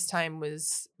 So this time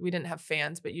we didn't have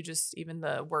fans, but even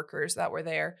the workers that were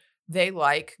there, they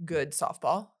like good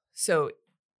softball. So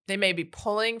they may be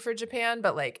pulling for Japan,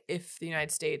 but like if the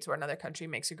United States or another country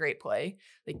makes a great play,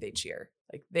 like they cheer.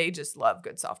 Like they just love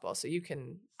good softball. So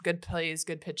good plays,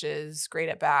 good pitches, great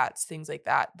at bats, things like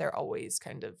that. They're always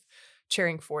kind of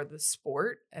cheering for the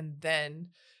sport. And then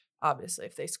obviously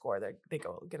if they score, they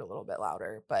go get a little bit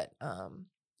louder. But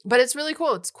it's really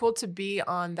cool. It's cool to be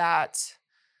on that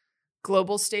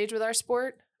global stage with our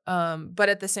sport. But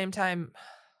at the same time,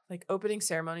 like opening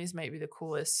ceremonies might be the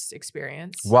coolest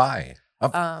experience. Why?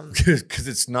 Because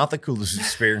it's not the coolest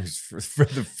experience for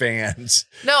the fans.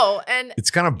 No, and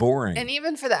it's kind of boring. And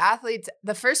even for the athletes,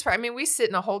 the first part, I mean, we sit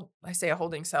in a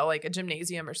holding cell, like a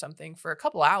gymnasium or something for a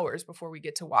couple hours before we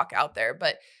get to walk out there.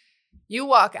 But you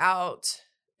walk out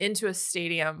into a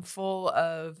stadium full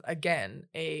of, again,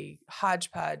 a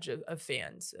hodgepodge of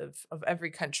fans of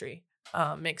every country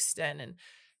mixed in. And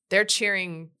they're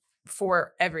cheering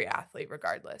for every athlete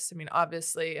regardless. I mean,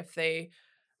 obviously, if they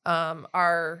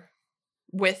are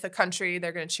with a country,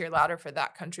 they're going to cheer louder for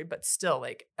that country. But still,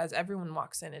 like, as everyone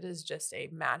walks in, it is just a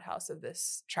madhouse of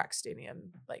this track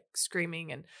stadium, like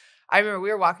screaming. And I remember we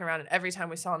were walking around and every time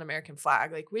we saw an American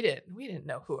flag, like we didn't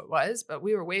know who it was, but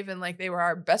we were waving like they were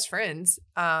our best friends.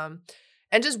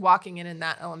 And just walking in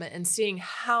that element and seeing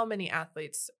how many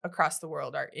athletes across the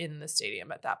world are in the stadium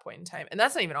at that point in time. And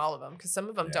that's not even all of them, because some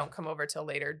of them don't come over till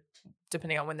later,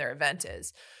 depending on when their event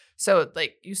is. So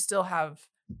like you still have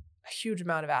a huge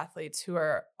amount of athletes who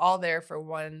are all there for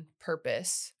one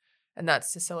purpose. And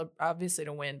that's obviously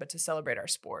to win, but to celebrate our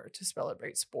sport, to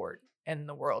celebrate sport and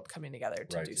the world coming together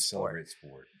to do sport. Celebrate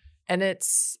sport. And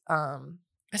it's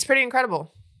pretty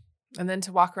incredible. And then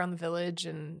to walk around the village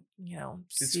and,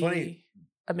 It's see funny,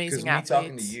 amazing because athletes. me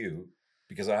talking to you,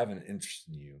 because I have an interest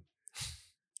in you,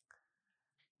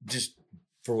 just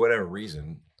for whatever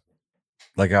reason,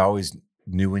 like I always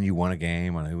knew when you won a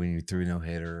game, I knew when you threw a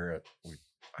no-hitter.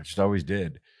 I just always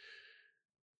did.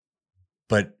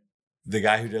 But the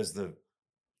guy who does the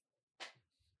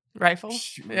rifle,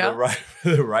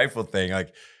 the rifle thing,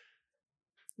 like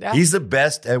he's the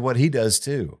best at what he does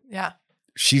too. Yeah.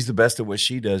 She's the best at what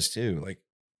she does too. Like,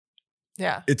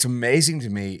 yeah, it's amazing to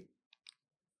me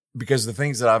because the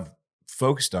things that I've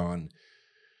focused on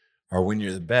are when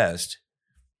you're the best,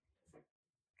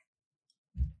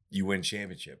 you win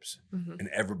championships, and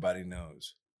everybody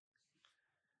knows.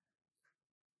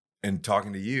 And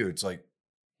talking to you, it's like,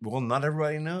 well, not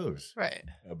everybody knows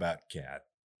about Kat,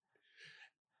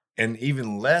 and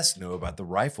even less know about the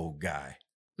rifle guy.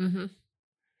 Mm-hmm.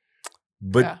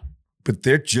 But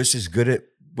they're just as good at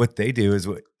what they do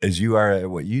as you are at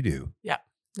what you do. Yeah.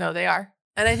 No, they are.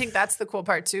 And I think that's the cool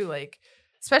part too. Like,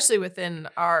 especially within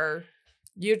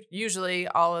usually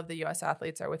all of the U.S.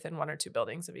 athletes are within 1 or 2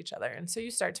 buildings of each other. And so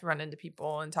you start to run into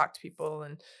people and talk to people.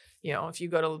 And, you know, if you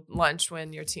go to lunch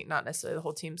when your team, not necessarily the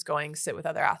whole team's going, sit with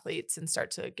other athletes and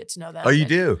start to get to know them. Oh, you And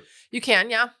do? You can,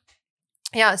 yeah.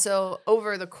 Yeah. So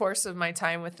over the course of my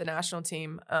time with the national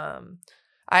team,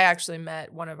 I actually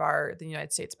met one of the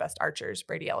United States best archers,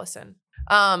 Brady Ellison.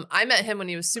 I met him when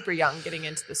he was super young, getting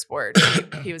into the sport.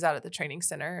 He was out at the training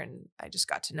center, and I just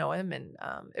got to know him. And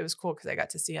it was cool because I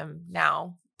got to see him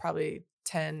now, probably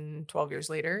 10, 12 years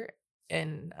later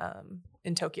in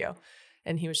Tokyo.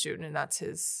 And he was shooting, and that's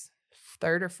his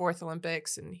 3rd or 4th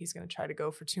Olympics, and he's going to try to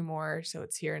go for 2 more. So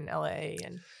it's here in LA.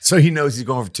 And So he knows he's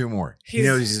going for 2 more. He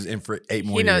knows he's in for 8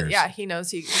 more years. Yeah, he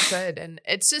knows he could. And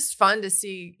it's just fun to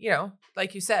see, you know,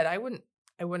 like you said, I wouldn't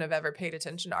have ever paid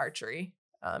attention to archery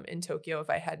in Tokyo if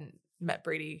I hadn't met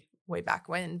Brady way back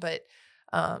when. But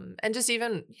and just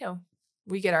even, you know,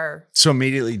 we get our. So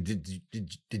immediately,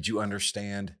 did you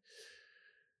understand?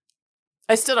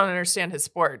 I still don't understand his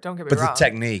sport. Don't get me But wrong. the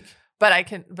technique. But I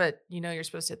can. But you know, you're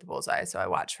supposed to hit the bullseye, so I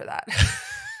watch for that.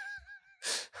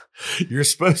 You're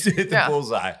supposed to hit the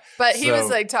bullseye. But he was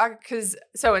like talking because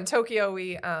in Tokyo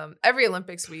we every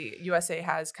Olympics USA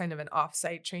has kind of an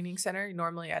off-site training center,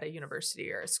 normally at a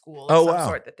university or a school of some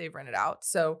sort that they've rented out.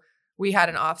 So we had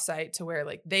an off-site to where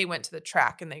like they went to the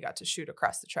track and they got to shoot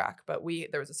across the track. But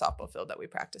there was a softball field that we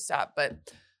practiced at.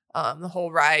 But the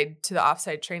whole ride to the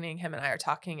off-site training, him and I are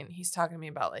talking, and he's talking to me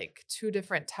about like 2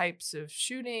 different types of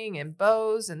shooting and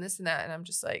bows and this and that, and I'm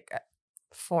just like.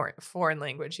 Foreign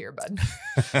language here, bud.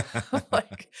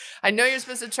 Like, I know you're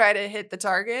supposed to try to hit the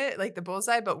target, like the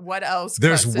bullseye, but what else?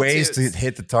 There's ways to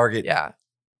hit the target. Yeah.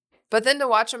 But then to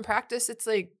watch them practice, it's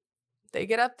like they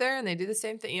get up there and they do the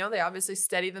same thing. You know, they obviously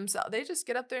steady themselves. They just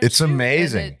get up there and It's shoot,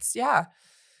 amazing.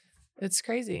 It's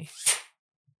crazy.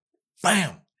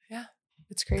 Bam. Yeah.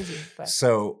 It's crazy. But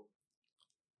So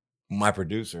my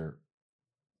producer,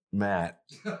 Matt.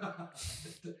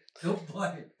 Don't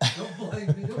blame me.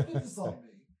 Don't put this on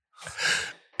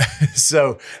me.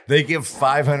 So they give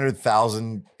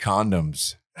 500,000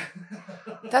 condoms.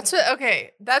 that's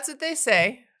what they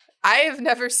say. I have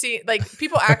never seen, like,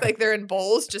 people act like they're in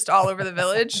bowls just all over the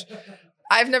village.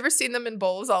 I've never seen them in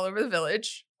bowls all over the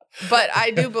village, but I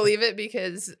do believe it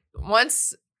because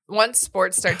once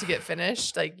sports start to get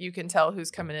finished, like you can tell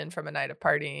who's coming in from a night of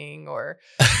partying, or,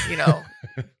 you know,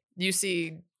 you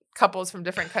see couples from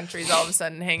different countries all of a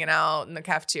sudden hanging out in the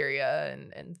cafeteria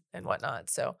and whatnot.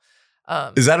 So,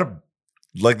 is that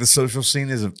like the social scene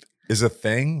is a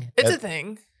thing? It's a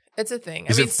thing. It's a thing.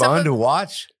 Is it fun to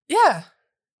watch? Yeah.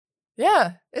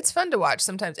 Yeah. It's fun to watch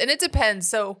sometimes. And it depends.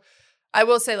 So I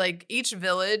will say, like, each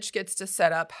village gets to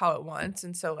set up how it wants.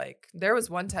 And so, like, there was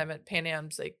one time at Pan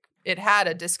Am's, like, it had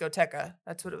a discoteca.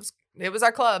 That's what it was. It was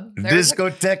our club. There was a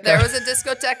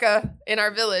discoteca in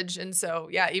our village. And so,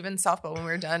 yeah, even softball, when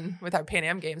we were done with our Pan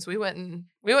Am games, we went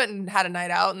and had a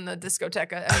night out in the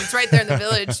discoteca. I mean, it's right there in the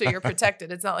village, so you're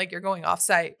protected. It's not like you're going off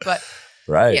site, but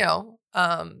right. You know,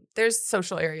 there's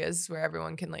social areas where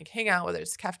everyone can like hang out, whether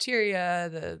it's cafeteria,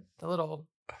 the little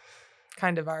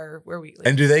kind of where we. Like,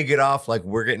 and do they get off like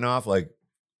we're getting off, like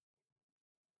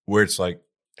where it's like,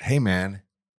 hey man,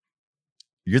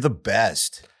 you're the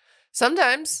best.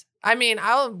 Sometimes. I mean,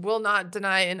 I will not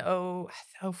deny in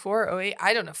 04, 08,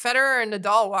 I don't know. Federer and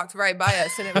Nadal walked right by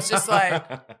us, and it was just like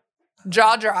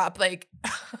jaw drop. Like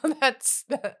that's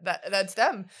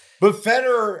them. But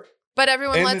Federer, but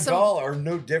everyone and lets them. Nadal are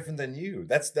no different than you.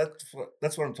 That's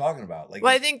what I'm talking about. Like,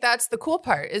 well, I think that's the cool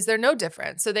part is they're no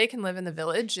different. So they can live in the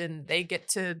village and they get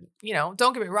to, you know,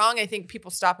 don't get me wrong. I think people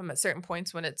stop them at certain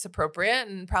points when it's appropriate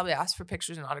and probably ask for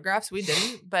pictures and autographs. We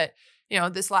didn't, but you know,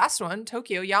 this last one,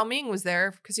 Tokyo, Yao Ming was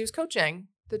there because he was coaching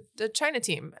the China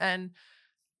team. And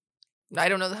I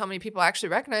don't know how many people actually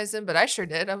recognized him, but I sure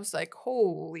did. I was like,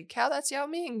 holy cow, that's Yao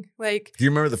Ming. Like, do you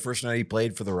remember the first night he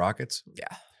played for the Rockets?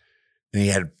 Yeah. And he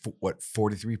had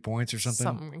 43 points or something?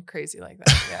 Something crazy like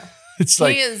that. Yeah. It's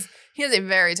like, he is a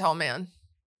very tall man.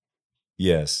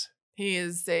 Yes. He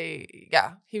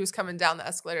was coming down the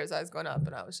escalator as I was going up,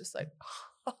 and I was just like,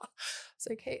 it's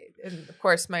like, hey. And of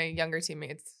course, my younger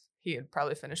teammates, he had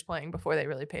probably finished playing before they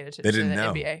really paid attention to the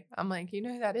NBA. I'm like, you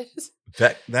know who that is?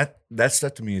 That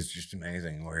stuff to me is just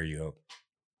amazing. Where you go,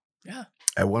 yeah.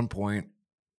 At one point,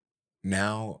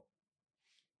 now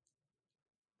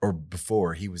or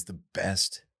before, he was the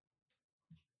best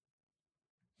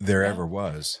there ever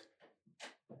was.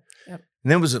 Yep.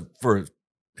 And that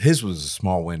his was a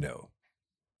small window.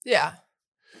 Yeah.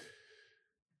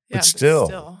 But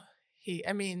still,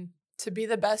 to be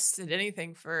the best at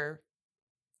anything for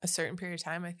a certain period of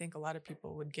time, I think a lot of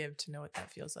people would give to know what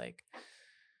that feels like.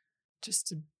 Just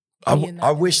to be in that,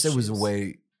 I in wish those there was a shoes.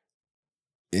 way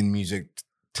in music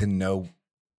to know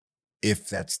if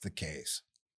that's the case.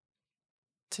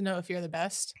 To know if you're the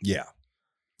best. Yeah.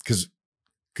 Because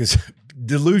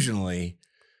delusionally,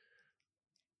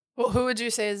 Well, who would you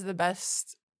say is the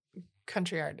best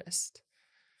country artist?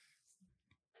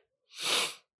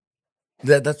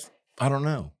 that's I don't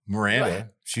know. Miranda, Right.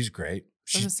 she's great. I was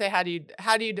She's gonna say,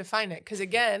 how do you define it? Because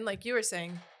again, like you were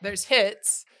saying, there's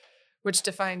hits, which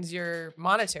defines your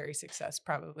monetary success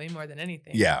probably more than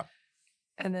anything. yeah.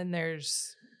 And then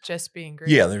there's just being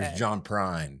great. Yeah, at there's it. John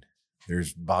Prine.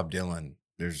 There's Bob Dylan.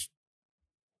 There's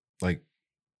like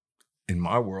in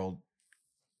my world,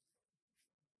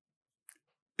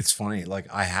 it's funny. Like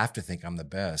I have to think I'm the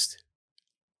best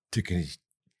to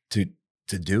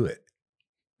do it.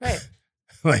 Right.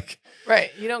 Like Right.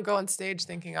 You don't go on stage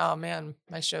thinking, oh man,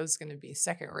 my show's gonna be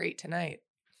second rate tonight.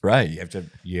 right, you have to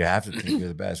think you're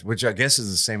the best, which I guess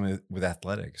is the same with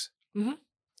athletics. Yeah.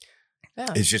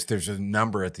 It's just there's a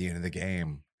number at the end of the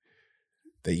game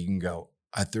that you can go,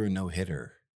 I threw a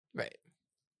no-hitter. Right.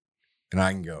 And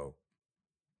I can go,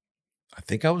 I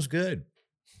think I was good.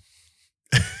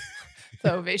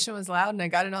 The ovation was loud and I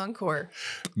got an encore.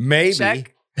 Maybe.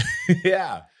 Check.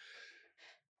 Yeah.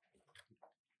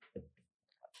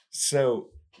 So,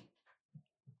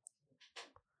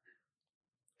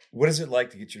 what is it like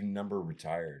to get your number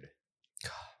retired?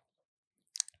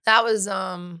 That was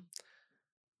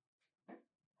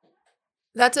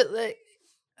that's a like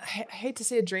I hate to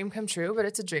say a dream come true, but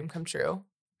it's a dream come true.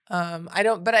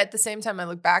 But at the same time I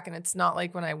look back and it's not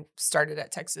like when I started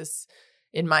at Texas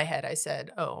in my head I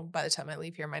said, "Oh, by the time I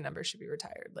leave here my number should be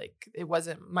retired." Like it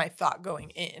wasn't my thought going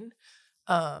in.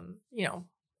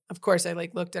 Of course I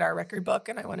like looked at our record book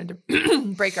and I wanted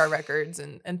to break our records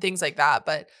and things like that,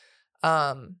 but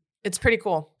it's pretty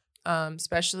cool.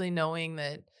 Especially knowing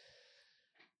that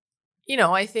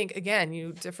I think again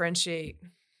you differentiate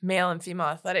male and female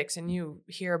athletics and you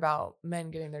hear about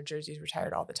men getting their jerseys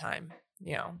retired all the time,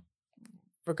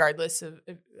 regardless of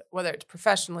whether it's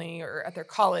professionally or at their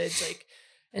college, like,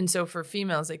 and so for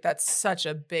females, like that's such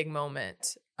a big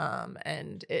moment.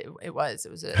 And it was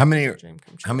a How many dream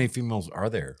come true. How many females are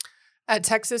there? At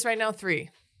Texas right now, 3.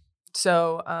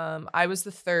 So I was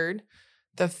the third.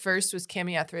 The first was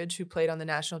Cammie Etheridge, who played on the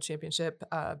national championship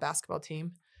basketball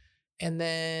team. And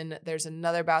then there's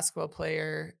another basketball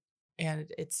player, and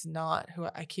it's not who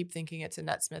I keep thinking it's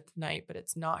Annette Smith-Knight, but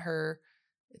it's not her.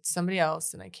 It's somebody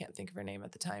else, and I can't think of her name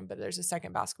at the time. But there's a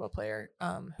second basketball player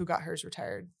who got hers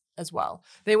retired as well.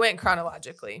 They went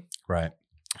chronologically Right.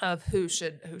 of who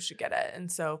should get it,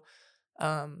 and so,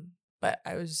 but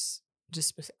I was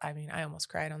I almost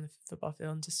cried on the football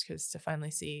field just because to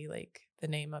finally see like the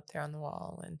name up there on the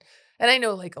wall, and I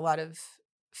know like a lot of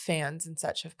fans and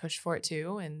such have pushed for it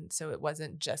too, and so it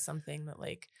wasn't just something that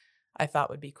like I thought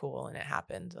would be cool and it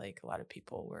happened. Like a lot of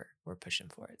people were pushing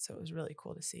for it, so it was really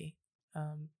cool to see.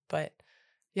 But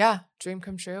yeah, dream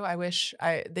come true. I wish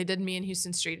they did me and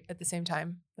Houston Street at the same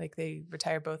time. Like they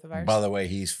retired both of ours. By the way,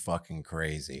 he's fucking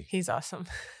crazy. He's awesome.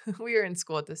 We were in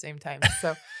school at the same time,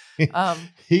 so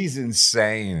He's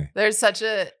insane. there's such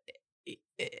a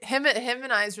him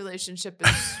and I's relationship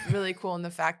is really cool in the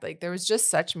fact like there was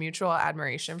just such mutual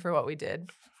admiration for what we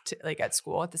did like at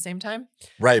school at the same time.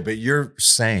 Right, but you're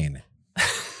sane.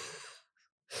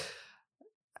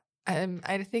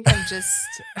 I think I'm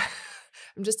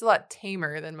just a lot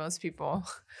tamer than most people.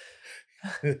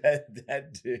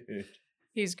 that dude.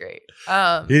 He's great.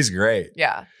 He's great.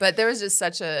 Yeah, but there was just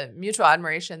such a mutual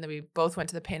admiration that we both went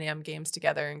to the Pan Am Games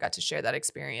together and got to share that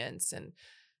experience, and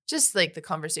just like the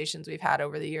conversations we've had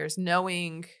over the years,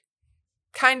 knowing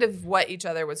kind of what each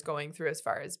other was going through as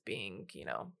far as being,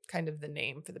 kind of the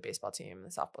name for the baseball team, the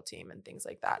softball team, and things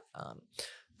like that.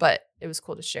 But it was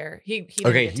cool to share. He didn't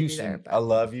Okay, get to be Houston, there, but I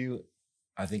love you.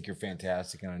 I think you're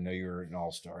fantastic, and I know you're an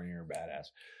all-star and you're a badass.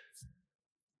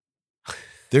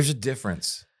 There's a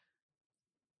difference.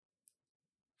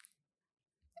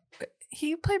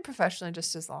 he played professionally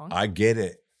just as long. I get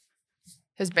it.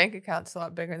 His bank account's a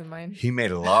lot bigger than mine. He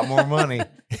made a lot more money.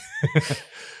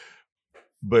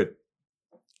 But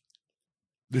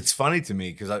it's funny to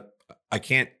me because I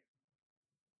can't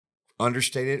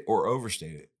understate it or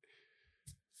overstate it.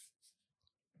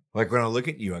 Like when I look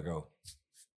at you, I go,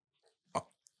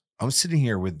 I'm sitting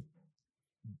here with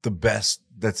the best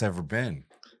that's ever been.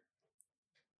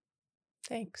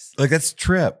 Thanks. Like that's a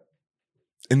trip.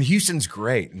 And Houston's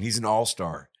great, and he's an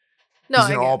all-star. No, He's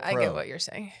an I all-pro. get what you're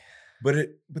saying. But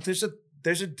there's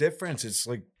a difference. It's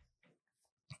like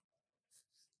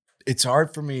it's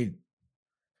hard for me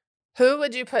Who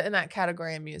would you put in that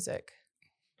category of music?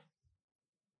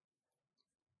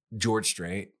 George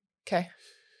Strait. Okay.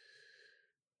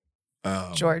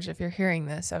 George, if you're hearing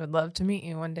this, I would love to meet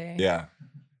you one day. Yeah.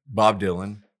 Bob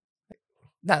Dylan.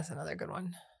 That's another good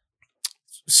one.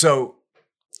 So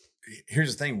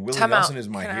here's the thing. Willie Time Nelson out. is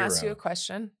my Can hero. I ask you a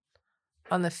question?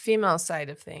 On the female side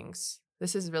of things,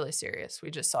 this is really serious. We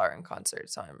just saw her in concert.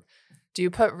 So do you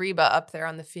put Reba up there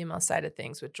on the female side of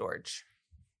things with George?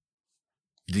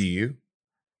 Do you?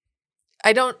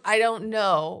 I don't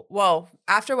know. Well,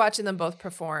 after watching them both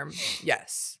perform,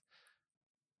 yes.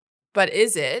 But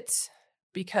is it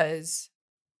because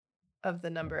of the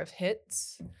number of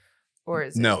hits? Or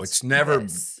is No, it it's never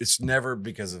this? it's never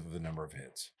because of the number of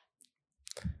hits.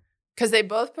 Because they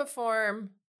both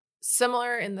perform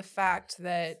similar in the fact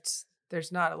that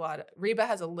there's not a lot of Reba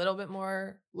has a little bit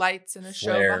more lights and a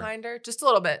show Flair. behind her. Just a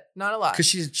little bit, not a lot. Because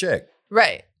she's a chick.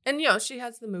 Right. And she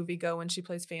has the movie go when she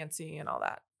plays fancy and all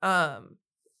that.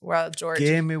 While George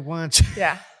Give me one.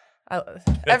 Yeah.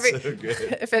 That's so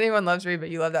good. If anyone loves Reba,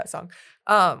 you love that song.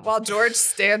 While George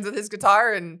stands with his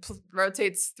guitar and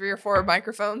rotates 3 or 4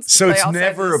 microphones. To So play it's outside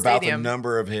never the about stadium. the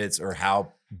number of hits or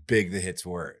how big the hits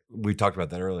were. We talked about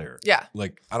that earlier. Yeah.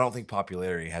 Like, I don't think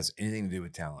popularity has anything to do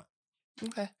with talent.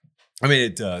 Okay. I mean,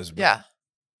 it does. But Yeah.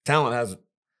 Talent has.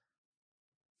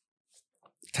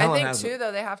 I think too,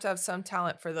 though, they have to have some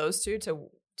talent for those two to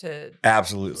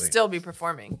Absolutely. still be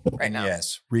performing right And now.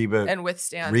 yes, Reba. And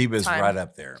withstand Reba's time. right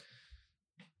up there,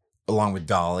 along with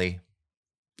Dolly.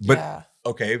 But yeah.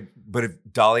 okay, but if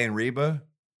Dolly and Reba,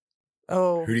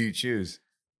 Oh, who do you choose?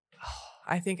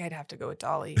 I think I'd have to go with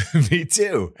Dolly. Me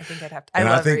too. I think I'd have to. And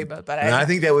I love think, Reba, but and I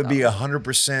think that would be Dolly.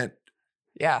 100%.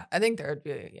 Yeah, I think there would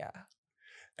be. Yeah,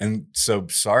 And so,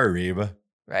 sorry, Reba,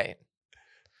 right.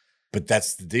 but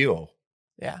that's the deal.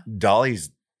 Yeah, Dolly's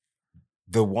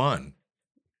the one.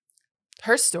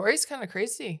 her story's kind of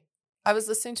crazy. I was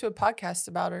listening to a podcast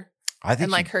about her I think.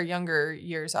 and like her younger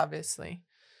years, obviously.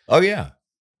 Oh yeah.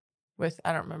 With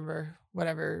I don't remember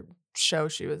whatever show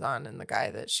she was on, and the guy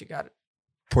that she got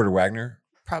Porter Wagner,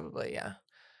 probably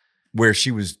where she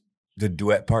was the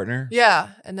duet partner.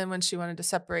 yeah. And then when she wanted to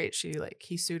separate,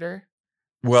 he sued her.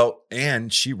 Well,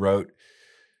 and she wrote,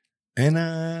 "And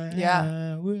I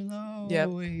Yeah. will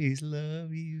always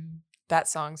love you." That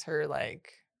song's her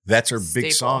like That's her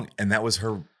big staple. song, and that was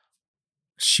her.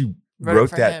 She Wrote it wrote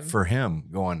for that him. for him,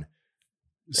 going,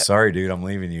 "Sorry, dude, I'm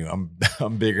leaving you.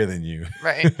 I'm bigger than you."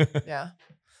 right. Yeah,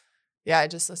 yeah. I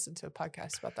just listened to a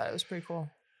podcast about that. It was pretty cool.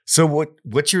 So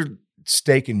what's your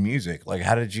stake in music? Like,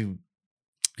 how did you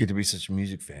get to be such a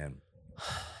music fan?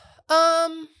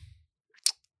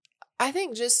 I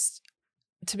think just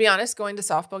to be honest, going to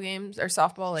softball games or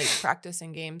softball like practice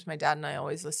and games, my dad and I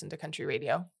always listened to country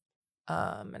radio.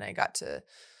 And I got to,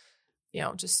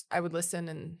 I would listen,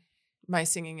 and my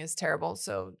singing is terrible.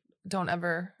 So don't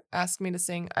ever ask me to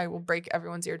sing. I will break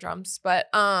everyone's eardrums. But,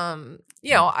 I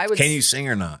would. Can you sing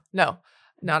or not? No,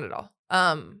 not at all.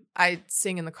 I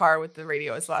sing in the car with the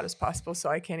radio as loud as possible, so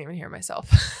I can't even hear myself.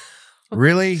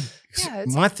 Really? Yeah,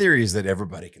 My theory is that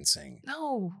everybody can sing.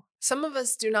 No, some of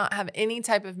us do not have any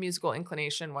type of musical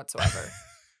inclination whatsoever.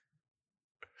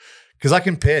 Because I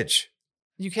can pitch.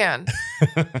 You can.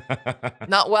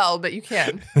 Not well, but you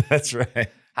can. That's right.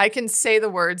 I can say the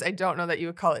words. I don't know that you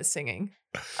would call it singing.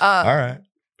 All right.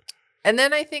 And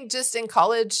then I think just in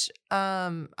college,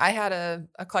 I had a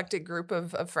eclectic group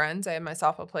of friends. I had my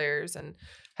softball players and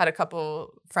had a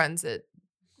couple friends that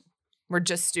were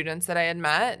just students that I had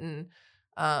met, and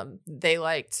they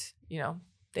liked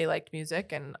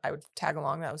music, and I would tag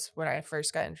along. That was when I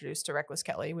first got introduced to Reckless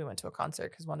Kelly. We went to a concert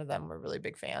because one of them were really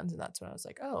big fans, and that's when I was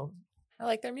like, oh, I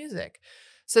like their music.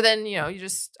 So then,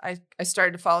 I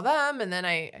started to follow them, and then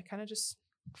I kind of just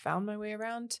found my way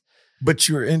around. But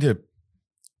you're into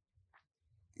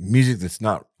music that's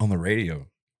not on the radio.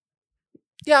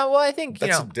 Yeah, well, I think,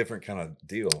 That's a different kind of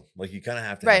deal. Like, you kind of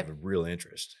have to Right. have a real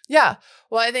interest. Yeah.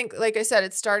 Well, I think, like I said,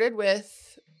 it started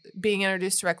with being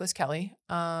introduced to Reckless Kelly.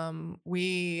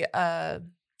 It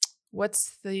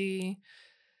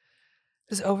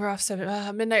was over off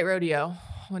Midnight Rodeo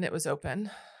when it was open.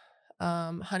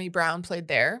 Honey Brown played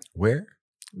there. Where?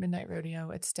 Midnight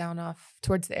Rodeo. It's down off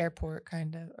towards the airport,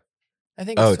 kind of. I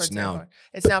think Oh, it's it's towards the now- airport.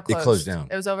 It's now it closed. closed down.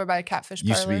 It was over by a Catfish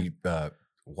Used Parlor. to be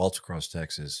Waltz Across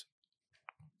Texas.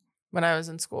 When I was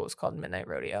in school, it was called Midnight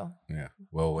Rodeo. Yeah.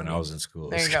 Well, when I was in school.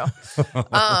 There you go.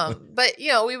 But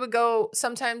we would go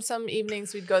sometimes, some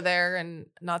evenings we'd go there, and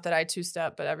not that I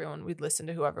two-step, but we'd listen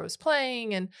to whoever was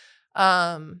playing. And,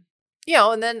 and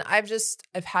then I've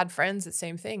had friends that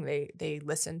same thing. They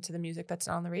listen to the music that's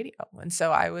not on the radio. And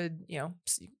so I would,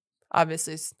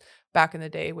 obviously back in the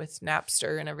day with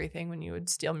Napster and everything when you would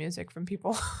steal music from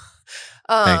people.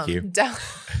 Thank you.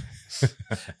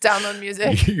 Download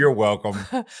music. You're welcome.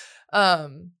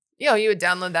 You would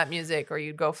download that music, or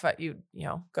you'd go go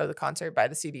to the concert, buy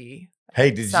the CD.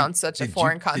 Hey, did Sounds such a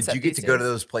foreign concept. Did you get these to go to days.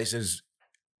 those places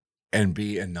and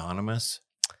be anonymous?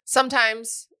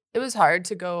 Sometimes it was hard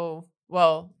to go.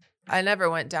 Well, I never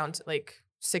went down to like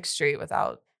 6th Street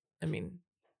without.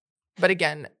 But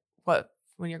again,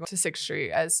 when you're going to 6th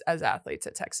Street as athletes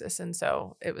at Texas, and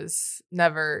so it was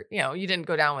never. You didn't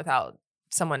go down without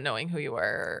someone knowing who you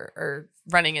were or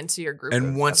running into your group.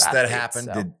 And once of that athletes,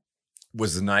 happened, so.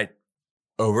 Was the night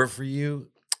over for you?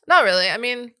 Not really.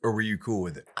 Or were you cool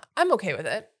with it? I'm okay with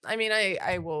it.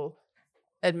 I will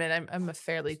admit I'm a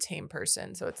fairly tame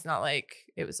person, so it's not like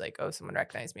it was like, oh, someone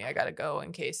recognized me, I gotta go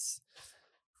in case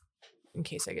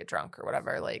I get drunk or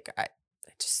whatever. Like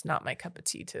it's just not my cup of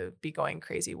tea to be going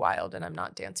crazy wild, and I'm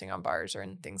not dancing on bars or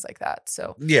things like that.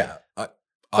 So Yeah,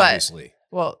 obviously.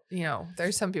 Well,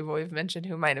 there's some people we've mentioned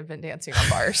who might have been dancing on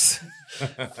bars.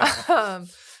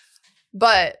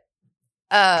 But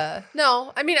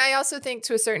no, I also think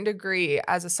to a certain degree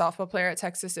as a softball player at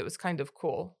Texas, it was kind of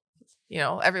cool.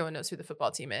 Everyone knows who the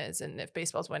football team is, and if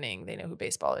baseball's winning, they know who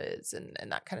baseball is,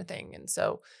 and that kind of thing. And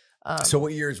so, So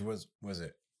what years was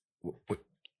it?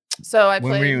 So I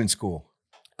When were you played in school?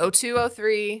 02,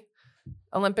 03,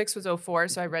 Olympics was 04,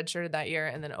 so I redshirted that year,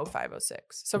 and then 05,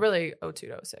 06. So really 02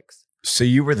 to 06 So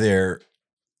you were there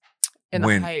in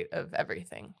when the height of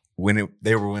everything.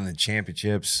 they were winning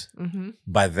championships. Mm-hmm.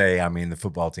 By they, I mean the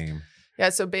football team. Yeah,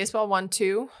 so baseball won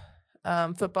 2.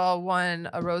 Football won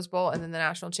a Rose Bowl and then the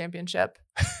national championship.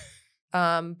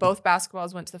 Both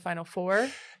basketballs went to the Final Four.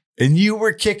 And you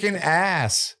were kicking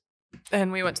ass.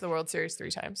 And we went to the World Series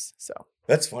 3 times. So,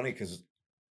 That's funny because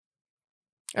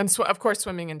and of course,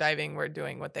 swimming and diving were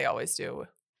doing what they always do.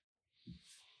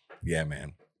 yeah,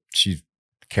 man.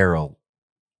 Carol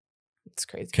It's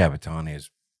crazy. Cavatani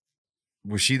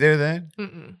was she there then?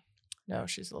 Mm-mm. No,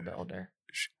 she's a little bit older.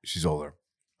 She's older.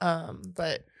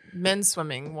 But men's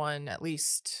swimming won at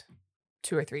least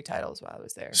 2 or 3 titles while I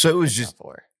was there. So it was if not just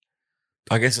 4.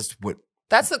 I guess that's what.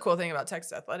 That's the cool thing about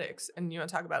Texas athletics. And you want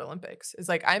to talk about Olympics. Is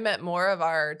like I met more of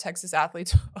our Texas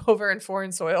athletes over in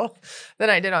foreign soil than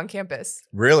I did on campus.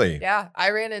 Really? Yeah.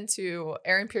 I ran into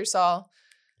Aaron Pearsall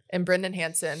and Brendan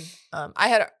Hansen. I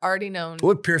had already known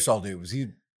What would Pearsall do? Was he?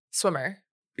 swimmer.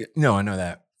 No, I know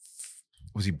that.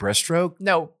 Was he breaststroke?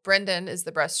 No, Brendan is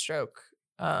the breaststroke,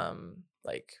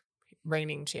 like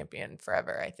reigning champion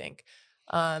forever, I think.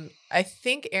 I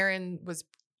think Aaron was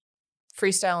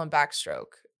freestyle and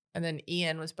backstroke, and then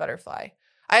Ian was butterfly.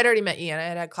 I had already met Ian. I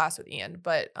had class with Ian,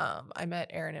 but I met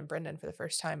Aaron and Brendan for the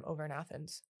first time over in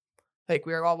Athens. Like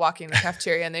we were all walking in the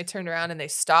cafeteria, and they turned around and they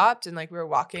stopped, and like we were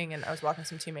walking, and I was walking with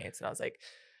some teammates, and I was like,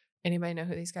 "Anybody know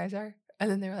who these guys are?"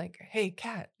 And then they were like, "Hey,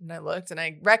 Kat," and I looked, and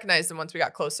I recognized them once we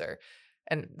got closer.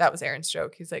 And that was Aaron's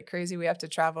joke. He's like, crazy. We have to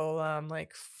travel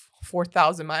like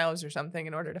 4,000 miles or something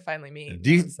in order to finally meet.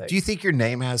 Do you Like, do you think your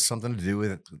name has something to do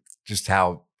with just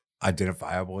how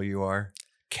identifiable you are?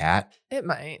 Kat? it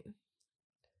might.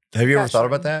 Have you ever Gosh, thought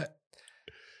about man. that?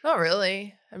 Not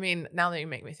really. Now that you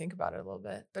make me think about it a little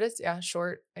bit, but it's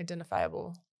short,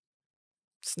 identifiable.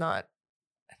 It's not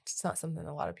something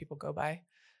a lot of people go by.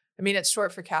 It's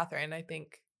short for Catherine. I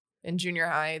think in junior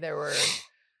high there were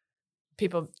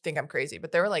people think I'm crazy,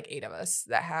 but there were like 8 of us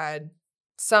that had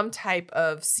some type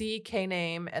of C-K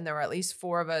name, and there were at least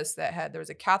 4 of us that there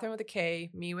was a Catherine with a K,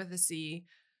 me with a C,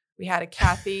 we had a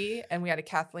Kathy, and we had a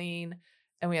Kathleen,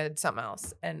 and we had something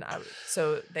else. And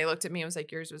so they looked at me and was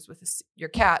like, yours was with your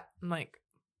cat. I'm like,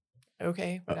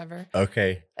 okay, whatever.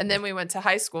 Okay. And then we went to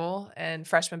high school and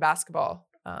freshman basketball.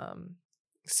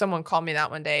 Someone called me that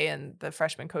one day, and the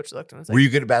freshman coach looked and was like, Were you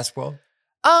good at basketball?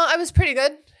 I was pretty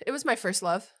good. It was my first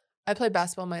love. I played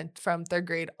basketball from 3rd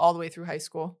grade all the way through high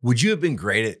school. Would you have been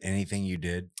great at anything you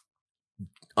did?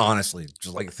 Honestly,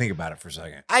 just like think about it for a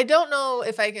second. I don't know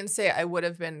if I can say I would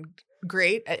have been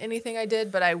great at anything I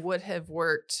did, but I would have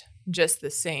worked just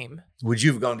the same. Would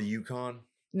you have gone to UConn?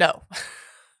 No.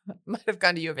 Might have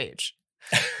gone to U of H.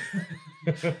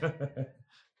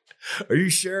 Are you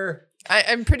sure? I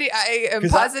am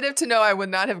positive to know I would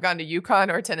not have gone to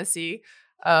UConn or Tennessee.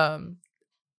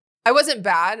 I wasn't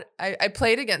bad. I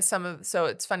played against so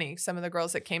it's funny, some of the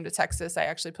girls that came to Texas, I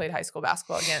actually played high school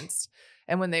basketball against.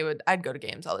 And when I'd go to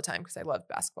games all the time because I loved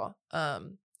basketball.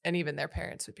 And even their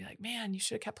parents would be like, man, you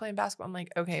should have kept playing basketball. I'm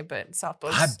like, okay, but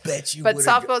softball's. I bet you But would've-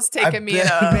 softball's taken me in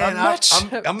a much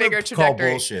I'm bigger gonna call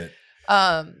trajectory. bullshit.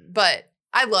 But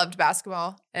I loved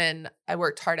basketball and I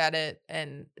worked hard at it.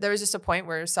 And there was just a point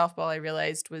where softball I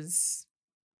realized was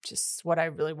just what I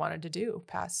really wanted to do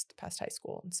past high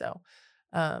school. And so,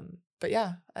 but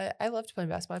yeah, I loved playing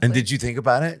basketball. And did you think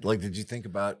about it? Like, did you think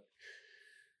about,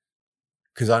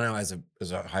 because I know as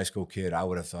a high school kid, I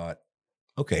would have thought,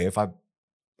 okay, if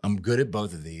I'm good at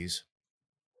both of these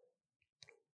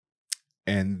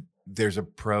and there's a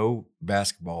pro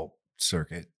basketball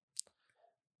circuit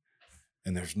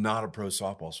and there's not a pro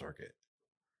softball circuit.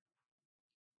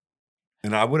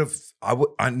 And I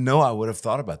know I would have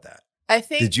thought about that. I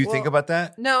think. Did you think about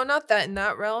that? No, not that in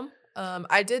that realm.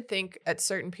 I did think at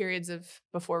certain periods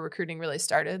before recruiting really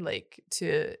started, like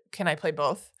can I play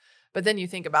both? But then you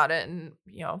think about it and,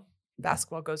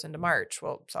 basketball goes into March.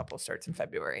 Well, softball starts in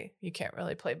February. You can't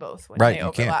really play both when they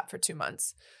overlap for 2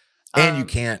 months. And you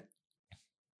can't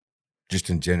just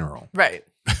in general. Right.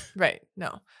 Right.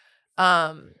 No.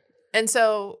 And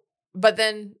so, but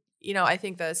then, I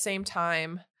think the same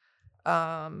time,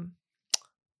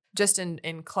 just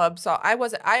in club, so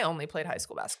I only played high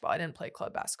school basketball. I didn't play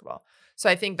club basketball. So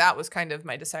I think that was kind of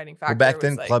my deciding factor. Well, back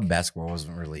then, club basketball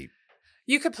wasn't really.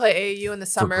 You could play AAU in the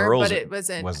summer, girls, but it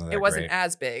wasn't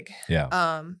as big.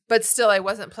 Yeah. But still, I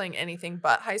wasn't playing anything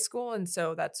but high school, and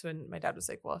so that's when my dad was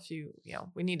like, "Well,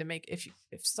 we need to make if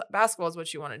basketball is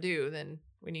what you want to do, then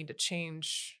we need to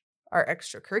change our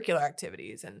extracurricular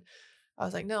activities." And I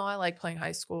was like, "No, I like playing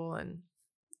high school." And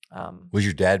was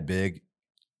your dad big?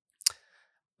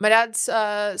 My dad's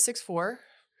 6'4".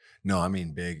 No, I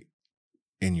mean big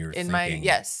in your thinking.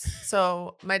 Yes.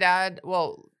 So my dad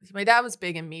was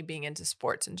big in me being into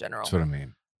sports in general. That's what I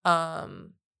mean.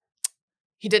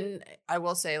 I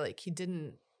will say, like,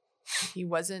 he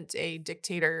wasn't a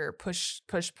dictator or push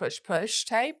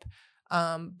type.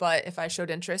 But if I showed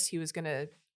interest, he was going to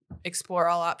explore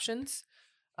all options.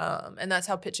 And that's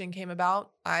how pitching came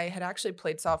about. I had actually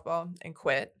played softball and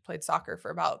played soccer for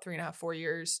about 3.5, 4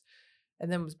 years.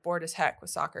 And then was bored as heck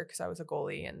with soccer because I was a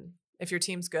goalie. And if your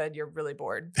team's good, you're really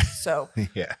bored. So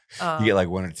yeah, you get like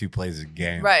 1 or 2 plays a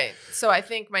game. Right. So I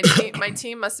think my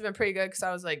team must have been pretty good because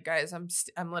I was like, guys, I'm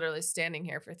literally standing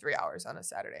here for 3 hours on a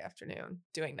Saturday afternoon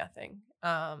doing nothing.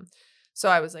 So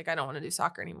I was like, I don't want to do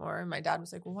soccer anymore. And my dad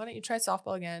was like, well, why don't you try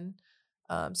softball again?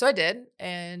 So I did.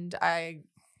 And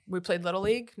we played Little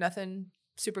League, nothing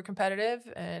super competitive.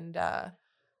 And,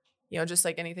 just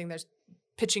like anything, there's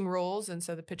pitching rules. And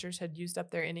so the pitchers had used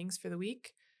up their innings for the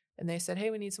week. And they said,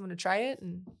 hey, we need someone to try it.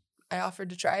 And I offered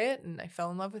to try it. And I fell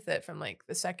in love with it from like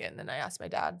the second. And then I asked my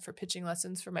dad for pitching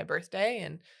lessons for my birthday.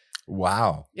 And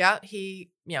wow. Yeah, he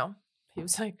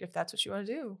was like, if that's what you want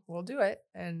to do, we'll do it.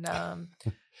 And,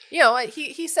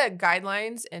 he set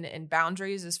guidelines and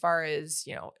boundaries as far as,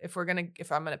 if I'm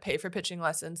going to pay for pitching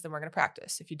lessons, then we're going to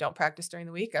practice. If you don't practice during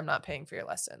the week, I'm not paying for your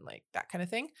lesson, like that kind of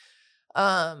thing.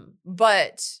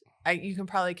 But you can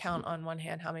probably count on one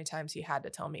hand how many times he had to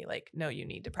tell me, like, no, you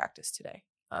need to practice today.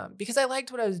 Because I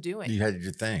liked what I was doing. You had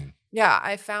your thing. Yeah.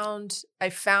 I found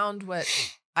what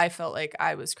I felt like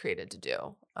I was created to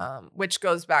do. Which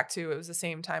goes back to, it was the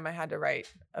same time I had to write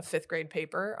a 5th grade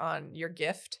paper on your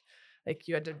gift. Like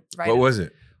you had to write. What was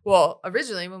it? Well,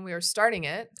 originally when we were starting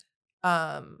it,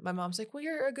 my mom's like, well,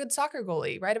 you're a good soccer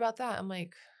goalie. Write about that. I'm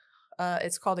like,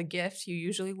 it's called a gift. You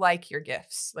usually like your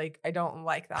gifts. Like, I don't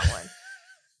like that one.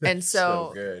 And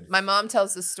so my mom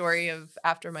tells the story of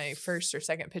after my first or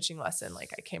second pitching lesson,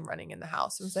 like I came running in the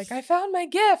house and was like, I found my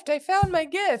gift.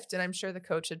 And I'm sure the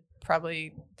coach had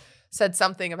probably said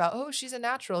something about, oh, she's a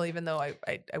natural, even though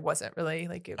I wasn't really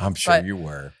like, I'm sure you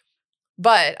were.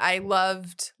 But I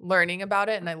loved learning about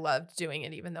it and I loved doing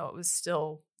it, even though it was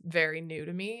still very new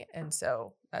to me. And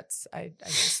so I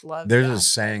just love. There's a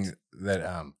saying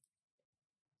that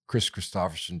Chris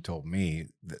Christopherson told me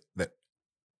that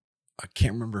I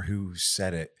can't remember who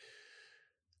said it,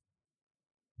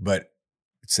 but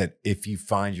it said, if you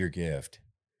find your gift,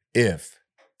 you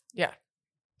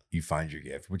find your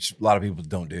gift, which a lot of people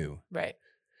don't do. Right.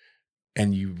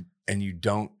 And you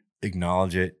don't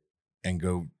acknowledge it and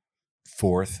go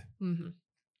forth, then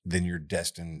you're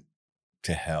destined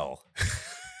to hell.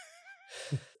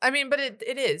 I mean, but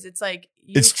it is. It's like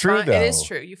it's true though. It is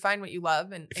true. You find what you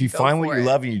love, and if you find what you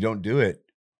love and you don't do it,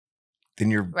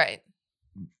 then you're right.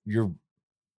 You're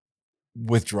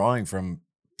withdrawing from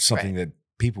something that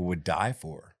people would die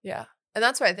for. Yeah. And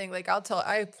that's why I think, like,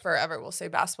 I forever will say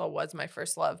basketball was my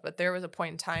first love, but there was a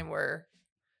point in time where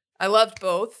I loved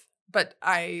both, but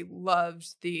I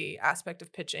loved the aspect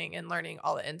of pitching and learning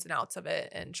all the ins and outs of it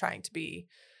and trying to be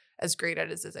as great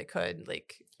at it as I could.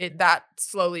 Like that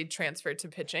slowly transferred to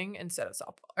pitching instead of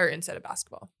softball or instead of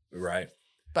basketball. Right.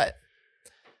 But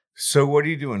so what are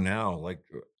you doing now? Like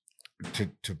to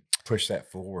push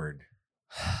that forward?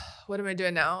 What am I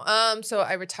doing now? So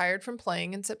I retired from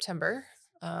playing in September.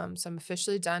 So I'm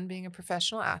officially done being a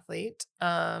professional athlete.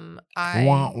 I know,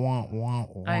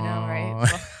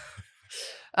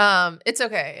 right? It's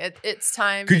okay. It's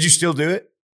time. Could you still do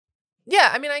it?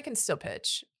 Yeah, I mean, I can still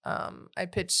pitch. I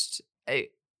pitched.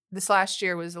 This last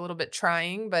year was a little bit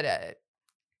trying, but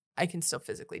I can still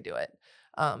physically do it.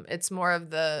 It's more of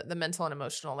the mental and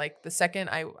emotional. Like the second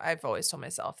I've always told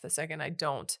myself, the second I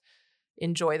don't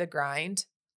enjoy the grind,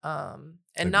 and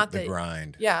not the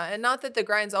grind. Yeah, and not that the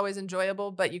grind's always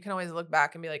enjoyable, but you can always look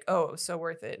back and be like, oh, it was so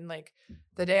worth it. And like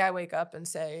the day I wake up and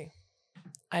say,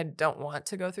 I don't want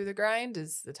to go through the grind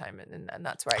is the time, and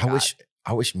that's where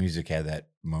I wish music had that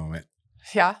moment.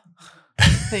 Yeah.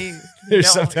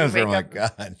 There's sometimes where I'm like,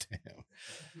 God damn.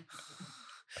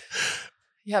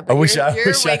 Yeah, but I wish I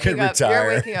could retire.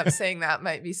 You're waking up saying that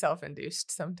might be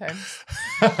self-induced sometimes.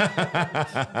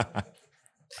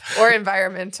 Or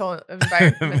environmentally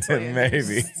Maybe.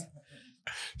 induced.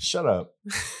 Shut up.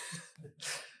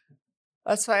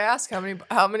 That's why I asked how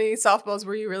many softballs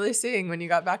were you really seeing when you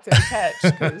got back to the catch?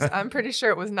 Because I'm pretty sure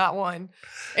it was not one.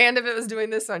 And if it was doing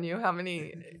this on you, how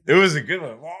many? It was a good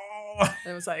one.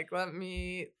 It was like, let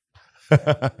me.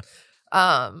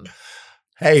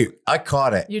 Hey, I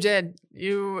caught it. You did.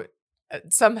 You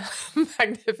somehow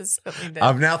magnificently did.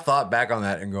 I've now thought back on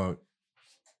that and going,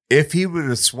 if he would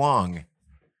have swung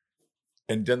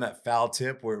and done that foul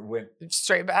tip where it went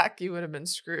straight back, you would have been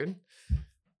screwed.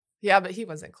 Yeah, but he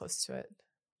wasn't close to it.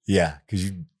 Yeah,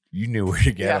 because you knew where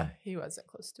to get him. He wasn't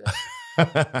close to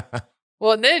it.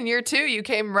 Well, and then year 2, you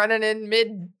came running in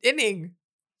mid-inning.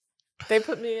 They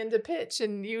put me into pitch,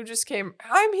 and you just came,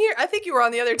 I'm here. I think you were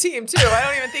on the other team, too. I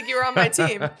don't even think you were on my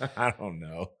team. I don't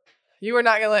know. You were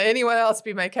not going to let anyone else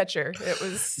be my catcher. It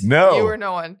was, no. You were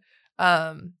no one.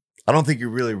 I don't think you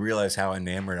really realize how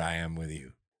enamored I am with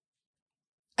you.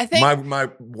 I think. My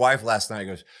wife last night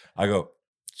goes, I go,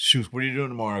 shoot, what are you doing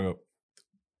tomorrow? I go,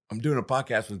 I'm doing a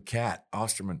podcast with Kat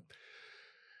Osterman.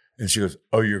 And she goes,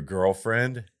 oh, your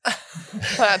girlfriend?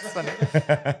 That's funny.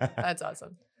 That's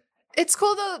awesome. It's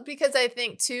cool though, because I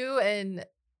think too, and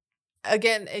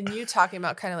again, and you talking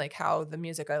about kind of like how the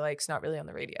music I like is not really on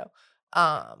the radio.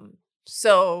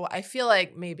 So I feel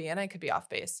like maybe, and I could be off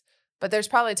base, but there's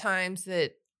probably times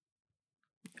that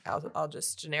I'll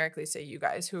just generically say you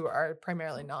guys who are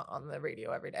primarily not on the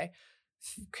radio every day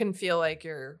can feel like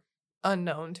you're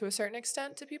unknown to a certain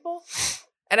extent to people.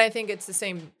 And I think it's the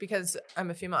same because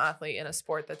I'm a female athlete in a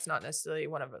sport that's not necessarily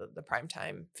one of the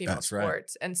primetime female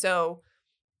sports. Right. And so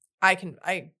I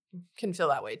can feel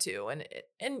that way too.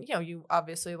 And you know, you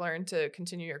obviously learn to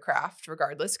continue your craft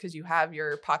regardless because you have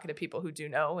your pocket of people who do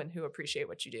know and who appreciate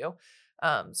what you do.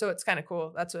 So it's kind of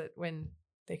cool. That's what, when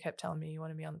they kept telling me you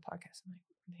want to be on the podcast, I'm like,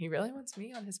 he really wants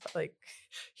me on his, like,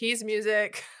 he's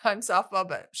music, I'm softball,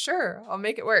 but sure, I'll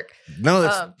make it work. No,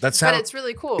 that's how. But it's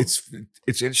really cool.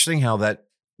 It's interesting how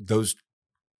those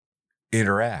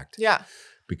interact. Yeah.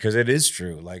 Because it is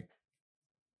true. Like,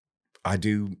 I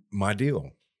do my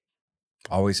deal.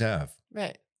 Always have.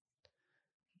 Right.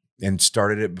 And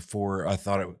started it before I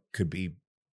thought it could be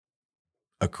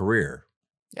a career.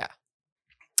 Yeah.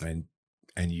 And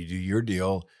you do your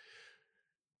deal,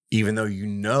 even though you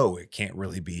know it can't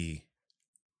really be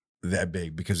that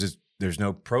big because there's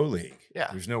no pro league.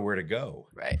 Yeah. There's nowhere to go.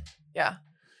 Right. Yeah.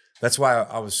 That's why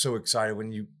I was so excited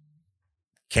when you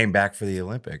came back for the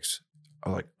Olympics. I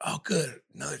was like, oh, good.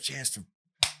 Another chance to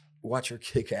watch her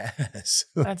kick ass.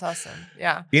 That's awesome.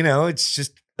 Yeah. You know, it's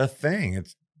just a thing.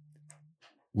 It's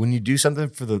when you do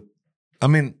something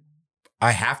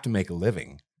I have to make a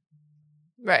living.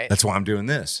 Right. That's why I'm doing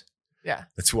this. Yeah.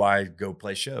 That's why I go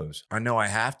play shows. I know I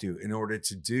have to in order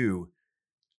to do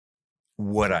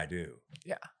what I do.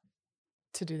 Yeah.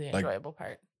 To do the enjoyable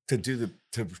part. To do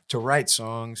to write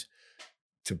songs,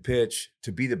 to pitch,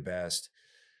 to be the best,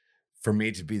 for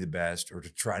me to be the best or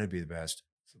to try to be the best.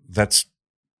 That's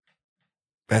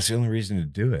the only reason to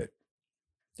do it.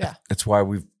 Yeah. That's why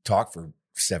we've talked for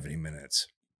 70 minutes.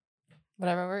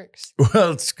 Whatever works.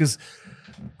 Well, it's because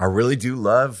I really do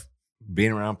love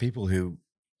being around people who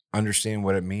understand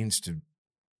what it means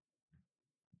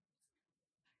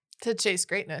to chase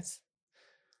greatness,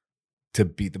 to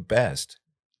be the best.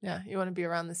 Yeah, you want to be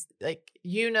around this, like,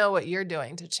 you know what you're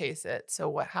doing to chase it.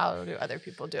 So how do other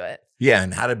people do it? Yeah,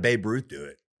 and how did Babe Ruth do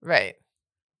it? Right.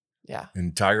 Yeah.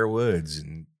 And Tiger Woods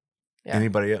and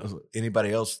anybody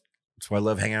else. That's why I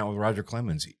love hanging out with Roger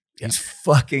Clemens. He's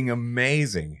fucking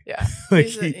amazing. Yeah.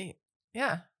 Like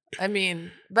yeah. I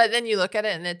mean, but then you look at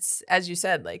it and it's, as you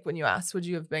said, like when you asked, would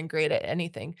you have been great at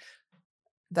anything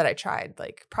that I tried?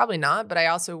 Like, probably not, but I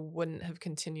also wouldn't have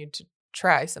continued to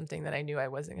try something that I knew I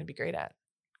wasn't going to be great at.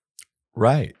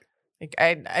 Right. Like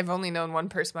I've only known one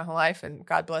person my whole life, and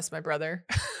God bless my brother.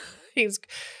 he's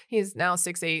now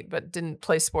 6'8", but didn't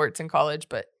play sports in college,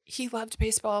 but he loved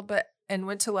baseball, and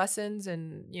went to lessons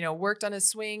and, worked on his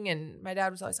swing. And my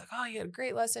dad was always like, oh, he had a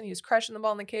great lesson. He was crushing the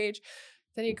ball in the cage.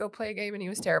 Then he'd go play a game and he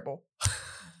was terrible.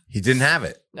 He didn't have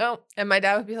it. No. And my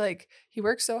dad would be like, he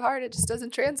works so hard, it just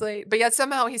doesn't translate. But yet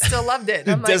somehow he still loved it.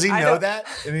 And I'm Does like, he know that?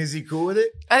 And is he cool with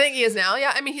it? I think he is now.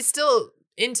 Yeah. I mean, he's still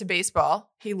into baseball.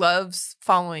 He loves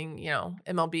following,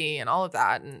 MLB and all of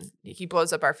that. And he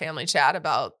blows up our family chat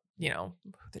about,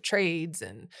 the trades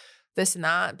and this and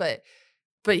that. But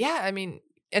yeah, I mean,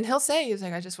 and he'll say, he's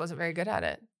like, I just wasn't very good at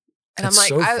it. And That's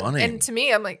I'm like, so funny. And to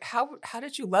me, I'm like, how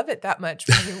did you love it that much?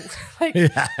 When you, like,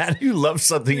 Yeah, how do you love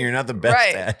something you're not the best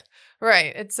Right. at?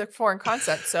 Right. It's a foreign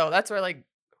concept. So that's where like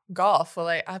golf, well,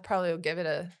 I probably will give it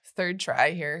a third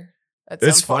try here at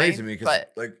It's some point. funny to me because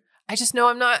but I just know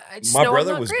I'm not. my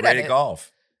brother was great at it.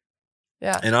 golf.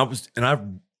 Yeah. And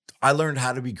I learned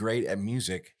how to be great at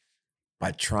music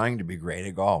by trying to be great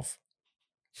at golf.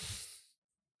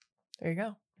 There you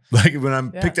go. Like when I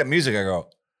Yeah. picked up music, I go,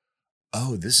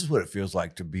 oh, this is what it feels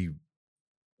like to be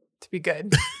To be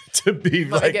good. to be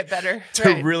Let me like get better. to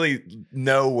Right. really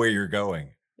know where you're going.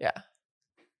 Yeah.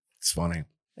 It's funny.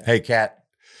 Yeah. Hey, Kat.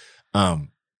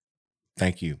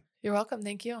 Thank you. You're welcome.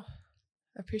 Thank you.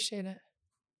 I appreciate it.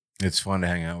 It's fun to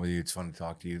hang out with you. It's fun to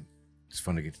talk to you. It's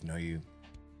fun to get to know you.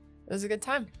 It was a good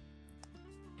time.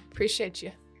 Appreciate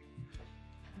you.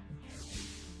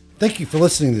 Thank you for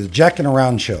listening to the Jackin'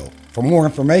 Around Show. For more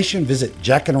information, visit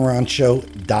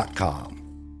jackingaroundshow.com.